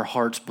 make our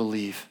hearts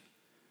believe.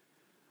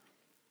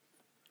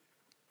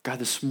 God,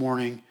 this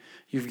morning,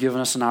 you've given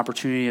us an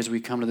opportunity as we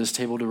come to this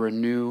table to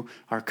renew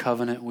our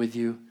covenant with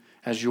you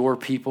as your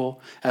people,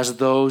 as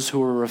those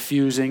who are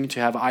refusing to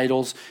have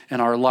idols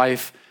in our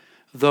life,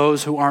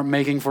 those who aren't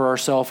making for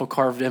ourselves a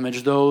carved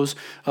image, those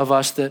of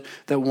us that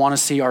want to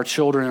see our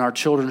children and our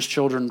children's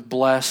children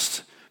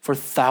blessed for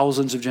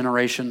thousands of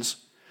generations,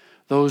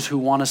 those who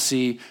want to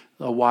see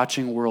a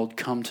watching world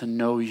come to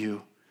know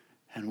you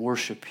and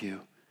worship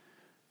you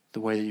the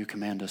way that you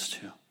command us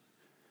to.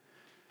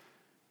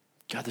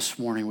 God, this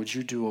morning, would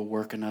you do a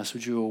work in us?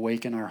 Would you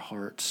awaken our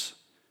hearts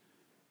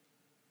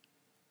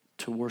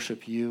to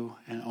worship you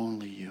and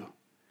only you?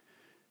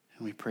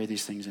 And we pray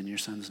these things in your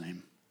Son's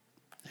name.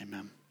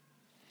 Amen.